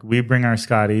in, like we bring our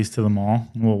Scotties to the mall,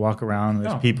 and we'll walk around.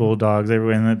 There's people, dogs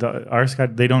everywhere, and our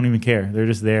Scott they don't even care. They're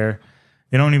just there.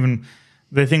 They don't even.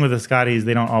 The thing with the Scotties,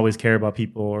 they don't always care about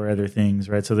people or other things,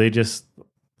 right? So they just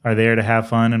are there to have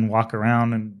fun and walk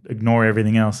around and ignore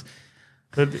everything else.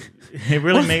 But it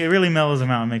really mellows them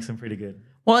out and makes them pretty good.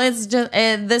 Well, it's just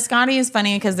the Scotty is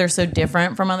funny because they're so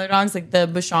different from other dogs. Like the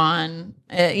Bouchon,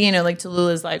 like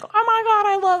Tallulah's like, "Oh my god,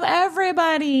 I love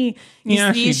everybody."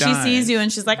 Yeah, she she does. sees you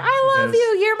and she's like, "I love you.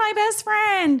 You're my best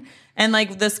friend." And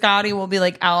like the Scotty will be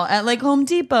like out at like Home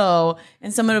Depot,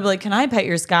 and someone will be like, "Can I pet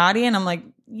your Scotty?" And I'm like,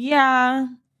 "Yeah."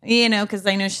 Because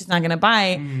I know she's not gonna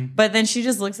bite. But then she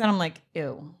just looks at him like,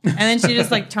 "Ew," and then she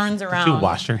just like turns around. You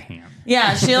wash your hands.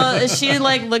 Yeah, she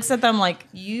like looks at them like,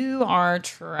 "You are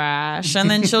trash," and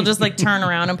then she'll just like turn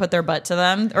around and put their butt to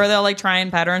them, or they'll like try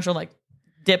and pet her, and she'll like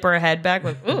dip her head back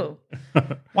like, "Ooh,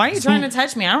 why are you trying to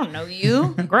touch me? I don't know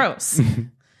you. Gross." And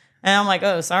I'm like,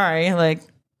 "Oh, sorry." Like,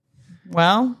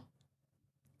 well,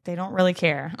 they don't really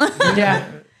care. Yeah.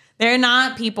 They're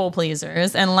not people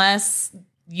pleasers unless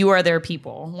you are their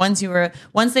people. Once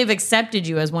they've accepted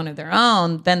you as one of their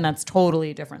own, then that's totally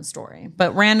a different story.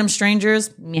 But random strangers,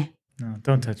 meh. No,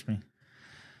 don't touch me.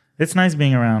 It's nice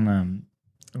being around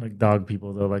like dog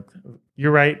people though. Like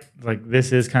you're right. Like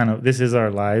this is our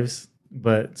lives.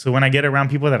 But so when I get around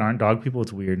people that aren't dog people,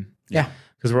 it's weird. Yeah.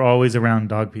 Because we're always around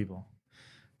dog people.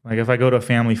 Like if I go to a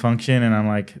family function and I'm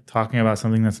like talking about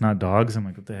something that's not dogs, I'm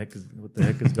like, what the heck is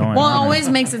going Well, it on? always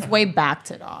makes its way back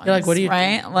to dogs. You're like, what do you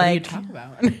right? What do you Like, talk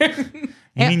about?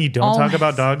 You mean you don't talk always.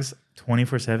 about dogs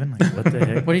 24/7? Like what the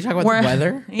heck? What do you talk about? We're- The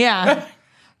weather? yeah.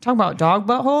 Talk about dog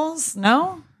buttholes?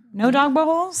 No dog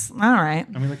buttholes. All right.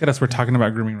 I mean, look at us. We're talking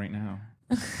about grooming right now.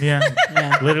 Yeah.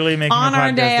 Literally making On a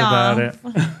our day podcast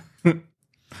about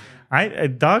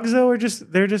it. Dogs though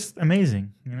they're just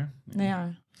amazing, you know? They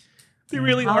are. They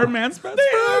really are man's best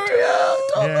friend.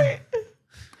 Yeah.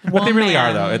 But they really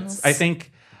are, though. Womans. It's. I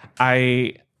think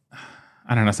I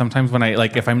don't know. Sometimes when I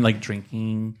like, if I'm like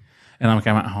drinking and I'm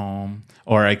at home,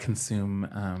 or I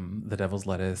consume the devil's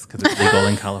lettuce because it's legal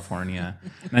in California,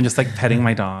 and I'm just like petting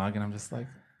my dog, and I'm just like,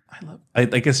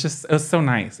 it was so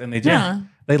nice, and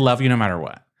they love you no matter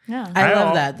what. Yeah. I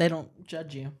love that. They don't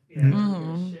judge you.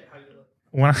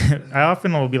 When I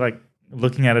often will be like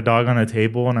looking at a dog on a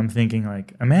table, and I'm thinking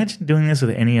like, imagine doing this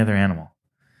with any other animal.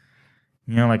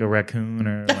 You know, like a raccoon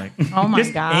or like Oh my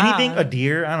just God. anything, a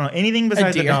deer. I don't know, anything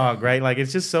besides a deer. dog, right? Like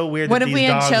it's just so weird. What that if these we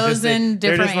had dogs just, chosen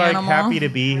they're different just like animal? happy to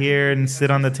be here and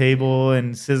sit on the table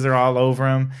and scissor all over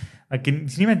them. Like, can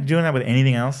you imagine doing that with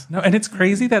anything else? No, and it's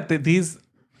crazy that these.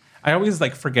 I always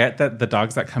like forget that the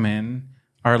dogs that come in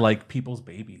are like people's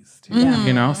babies too.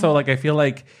 You know, so like I feel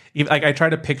like I try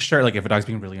to picture like if a dog's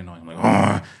being really annoying, I'm like,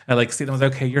 oh, I like see them as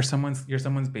okay, you're someone's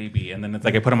baby, and then it's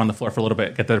like I put them on the floor for a little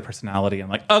bit, get their personality. I'm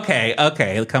like,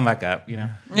 okay, come back up. You know,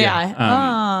 Yeah.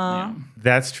 yeah.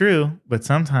 That's true, but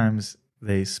sometimes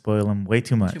they spoil them way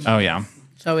too much. Oh yeah.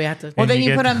 So we have to. Well, then you you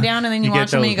get- put them down and then you you get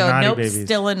watch them and you those go, naughty nope, babies.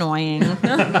 still annoying.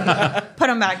 Put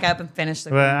them back up and finish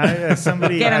the But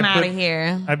somebody Get them I out put- of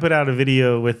here. I put out a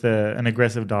video with an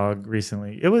aggressive dog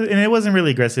recently. It wasn't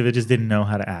really aggressive. It just didn't know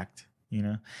how to act. You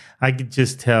know, I could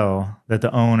just tell that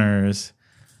the owners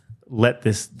let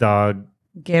this dog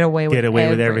Get away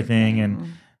with everything,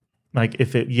 and like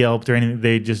if it yelped or anything,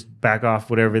 they just back off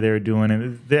whatever they were doing,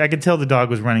 and I could tell the dog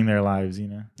was running their lives. You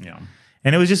know, Yeah.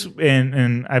 and it was just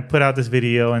and I put out this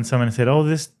video, and someone said, "Oh,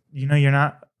 this, you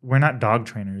know, we're not dog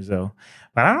trainers though,"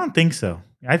 but I don't think so.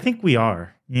 I think we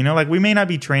are. You know, like we may not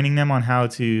be training them on how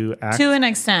to act To an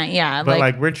extent, yeah. but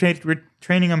like we're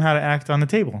training them how to act on the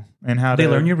table and how They to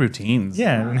learn your routines.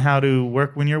 yeah, and how to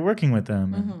work when you're working with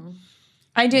them.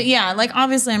 I do, yeah. Like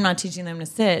obviously, I'm not teaching them to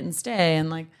sit and stay and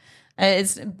like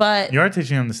but You are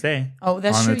teaching them to stay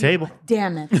that's on true. the table.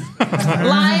 Damn it,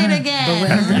 lied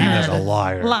again. a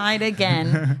liar. Lied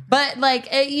again. But like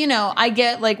you know, I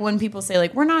get like when people say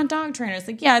like we're not dog trainers.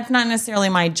 Like yeah, it's not necessarily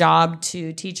my job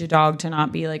to teach a dog to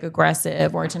not be like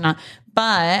aggressive or to not.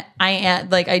 But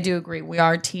I do agree. We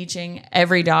are teaching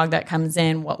every dog that comes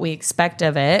in what we expect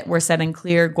of it. We're setting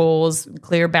clear goals,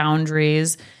 clear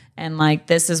boundaries, and like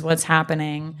this is what's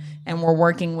happening, and we're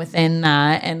working within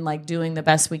that and like doing the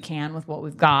best we can with what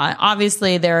we've got.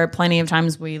 Obviously, there are plenty of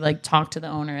times we like talk to the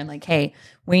owner and like, hey,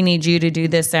 we need you to do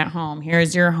this at home.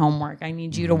 Here's your homework. I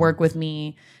need you to work with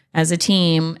me as a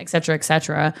team, et cetera, et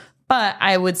cetera. But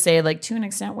I would say, like, to an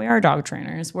extent, we are dog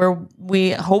trainers. Where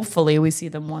hopefully we see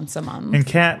them once a month. And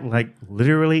Kat like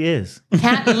literally is.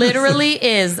 Kat literally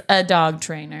is a dog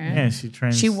trainer. Yeah, she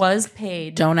trains. She was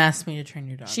paid. Don't ask me to train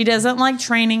your dog. She doesn't like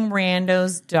training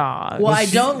randos' dogs. Well, I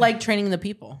don't like training the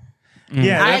people.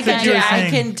 Yeah, I that's what you were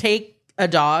saying. can take a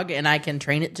dog and I can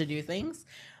train it to do things,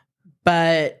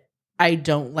 but I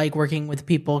don't like working with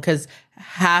people because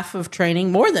half of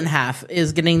training, more than half,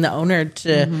 is getting the owner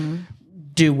to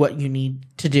do what you need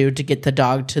to do to get the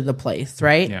dog to the place,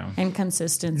 right? Yeah. And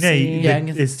consistency. Yeah,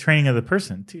 it's training of the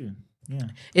person too. Yeah.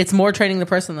 It's more training the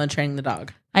person than training the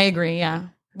dog. I agree, yeah.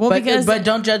 Well, But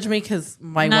don't judge me because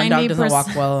my one dog doesn't 90% walk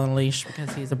well on a leash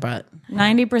because he's a butt.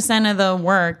 90% of the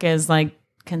work is like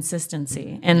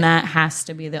consistency, and that has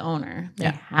to be the owner.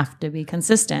 They have to be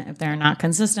consistent. If they're not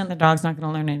consistent, the dog's not going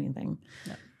to learn anything.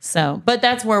 So, but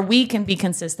that's where we can be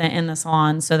consistent in the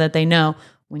salon so that they know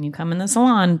when you come in the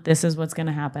salon, this is what's going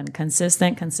to happen.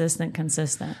 Consistent.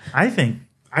 I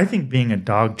think being a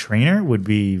dog trainer would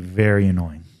be very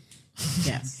annoying.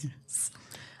 Yes.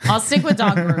 I'll stick with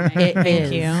dog grooming.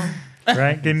 Thank you.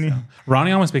 Right? Didn't you?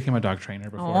 Ronnie almost became a dog trainer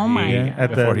before. Oh my Yeah, at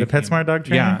before the he came. PetSmart dog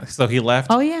trainer? Yeah, so he left.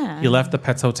 Oh, yeah. he left the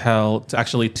Pets Hotel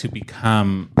to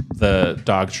become the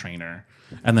dog trainer,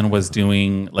 and then was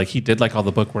doing like he did like all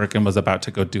the book work and was about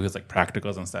to go do his like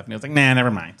practicals and stuff. And he was like, "Nah, never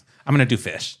mind. I'm gonna do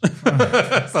fish."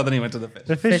 So then he went to the fish.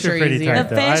 The fish Fish are are pretty easier. tight,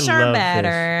 The though. I fish are love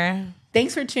better.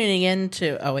 Thanks for tuning in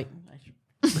to. Oh, wait.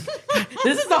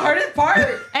 This is the hardest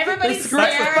part. Everybody This stare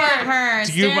is- at her.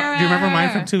 Do you remember mine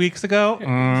from 2 weeks ago?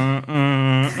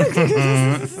 Now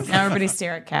everybody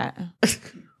stare at Kat.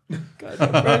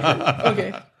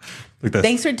 Okay. Like this.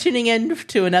 Thanks for tuning in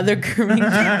to another grooming.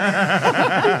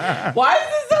 Why is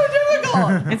this so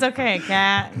difficult? It's okay,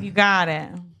 Kat. You got it.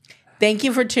 Thank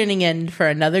you for tuning in for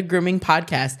another grooming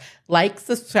podcast. Like,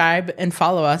 subscribe, and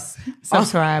follow us.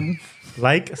 Subscribe.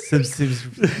 Like, Just say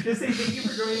thank you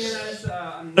for joining us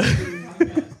on this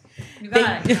podcast. You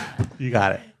got it. You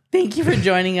got it. Thank you for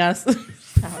joining us.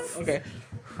 Okay.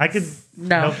 I could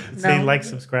No, say no. like,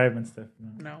 subscribe, and stuff.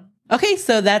 No. Okay,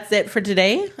 so that's it for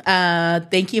today.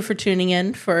 Thank you for tuning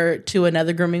in to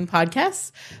another grooming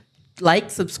podcast. like,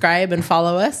 subscribe, and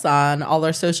follow us on all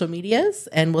our social medias.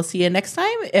 And we'll see you next time.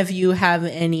 If you have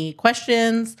any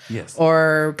questions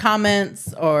or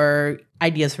comments or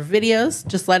ideas for videos,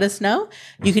 just let us know.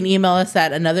 You can email us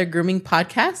at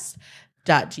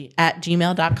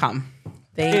anothergroomingpodcast@gmail.com.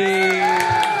 Thanks.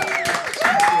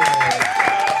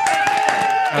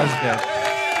 That was good.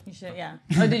 You should, yeah.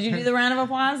 Oh, did you do the round of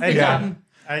applause? Good job.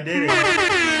 I did it.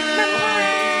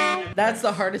 That's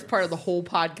the hardest part of the whole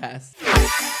podcast.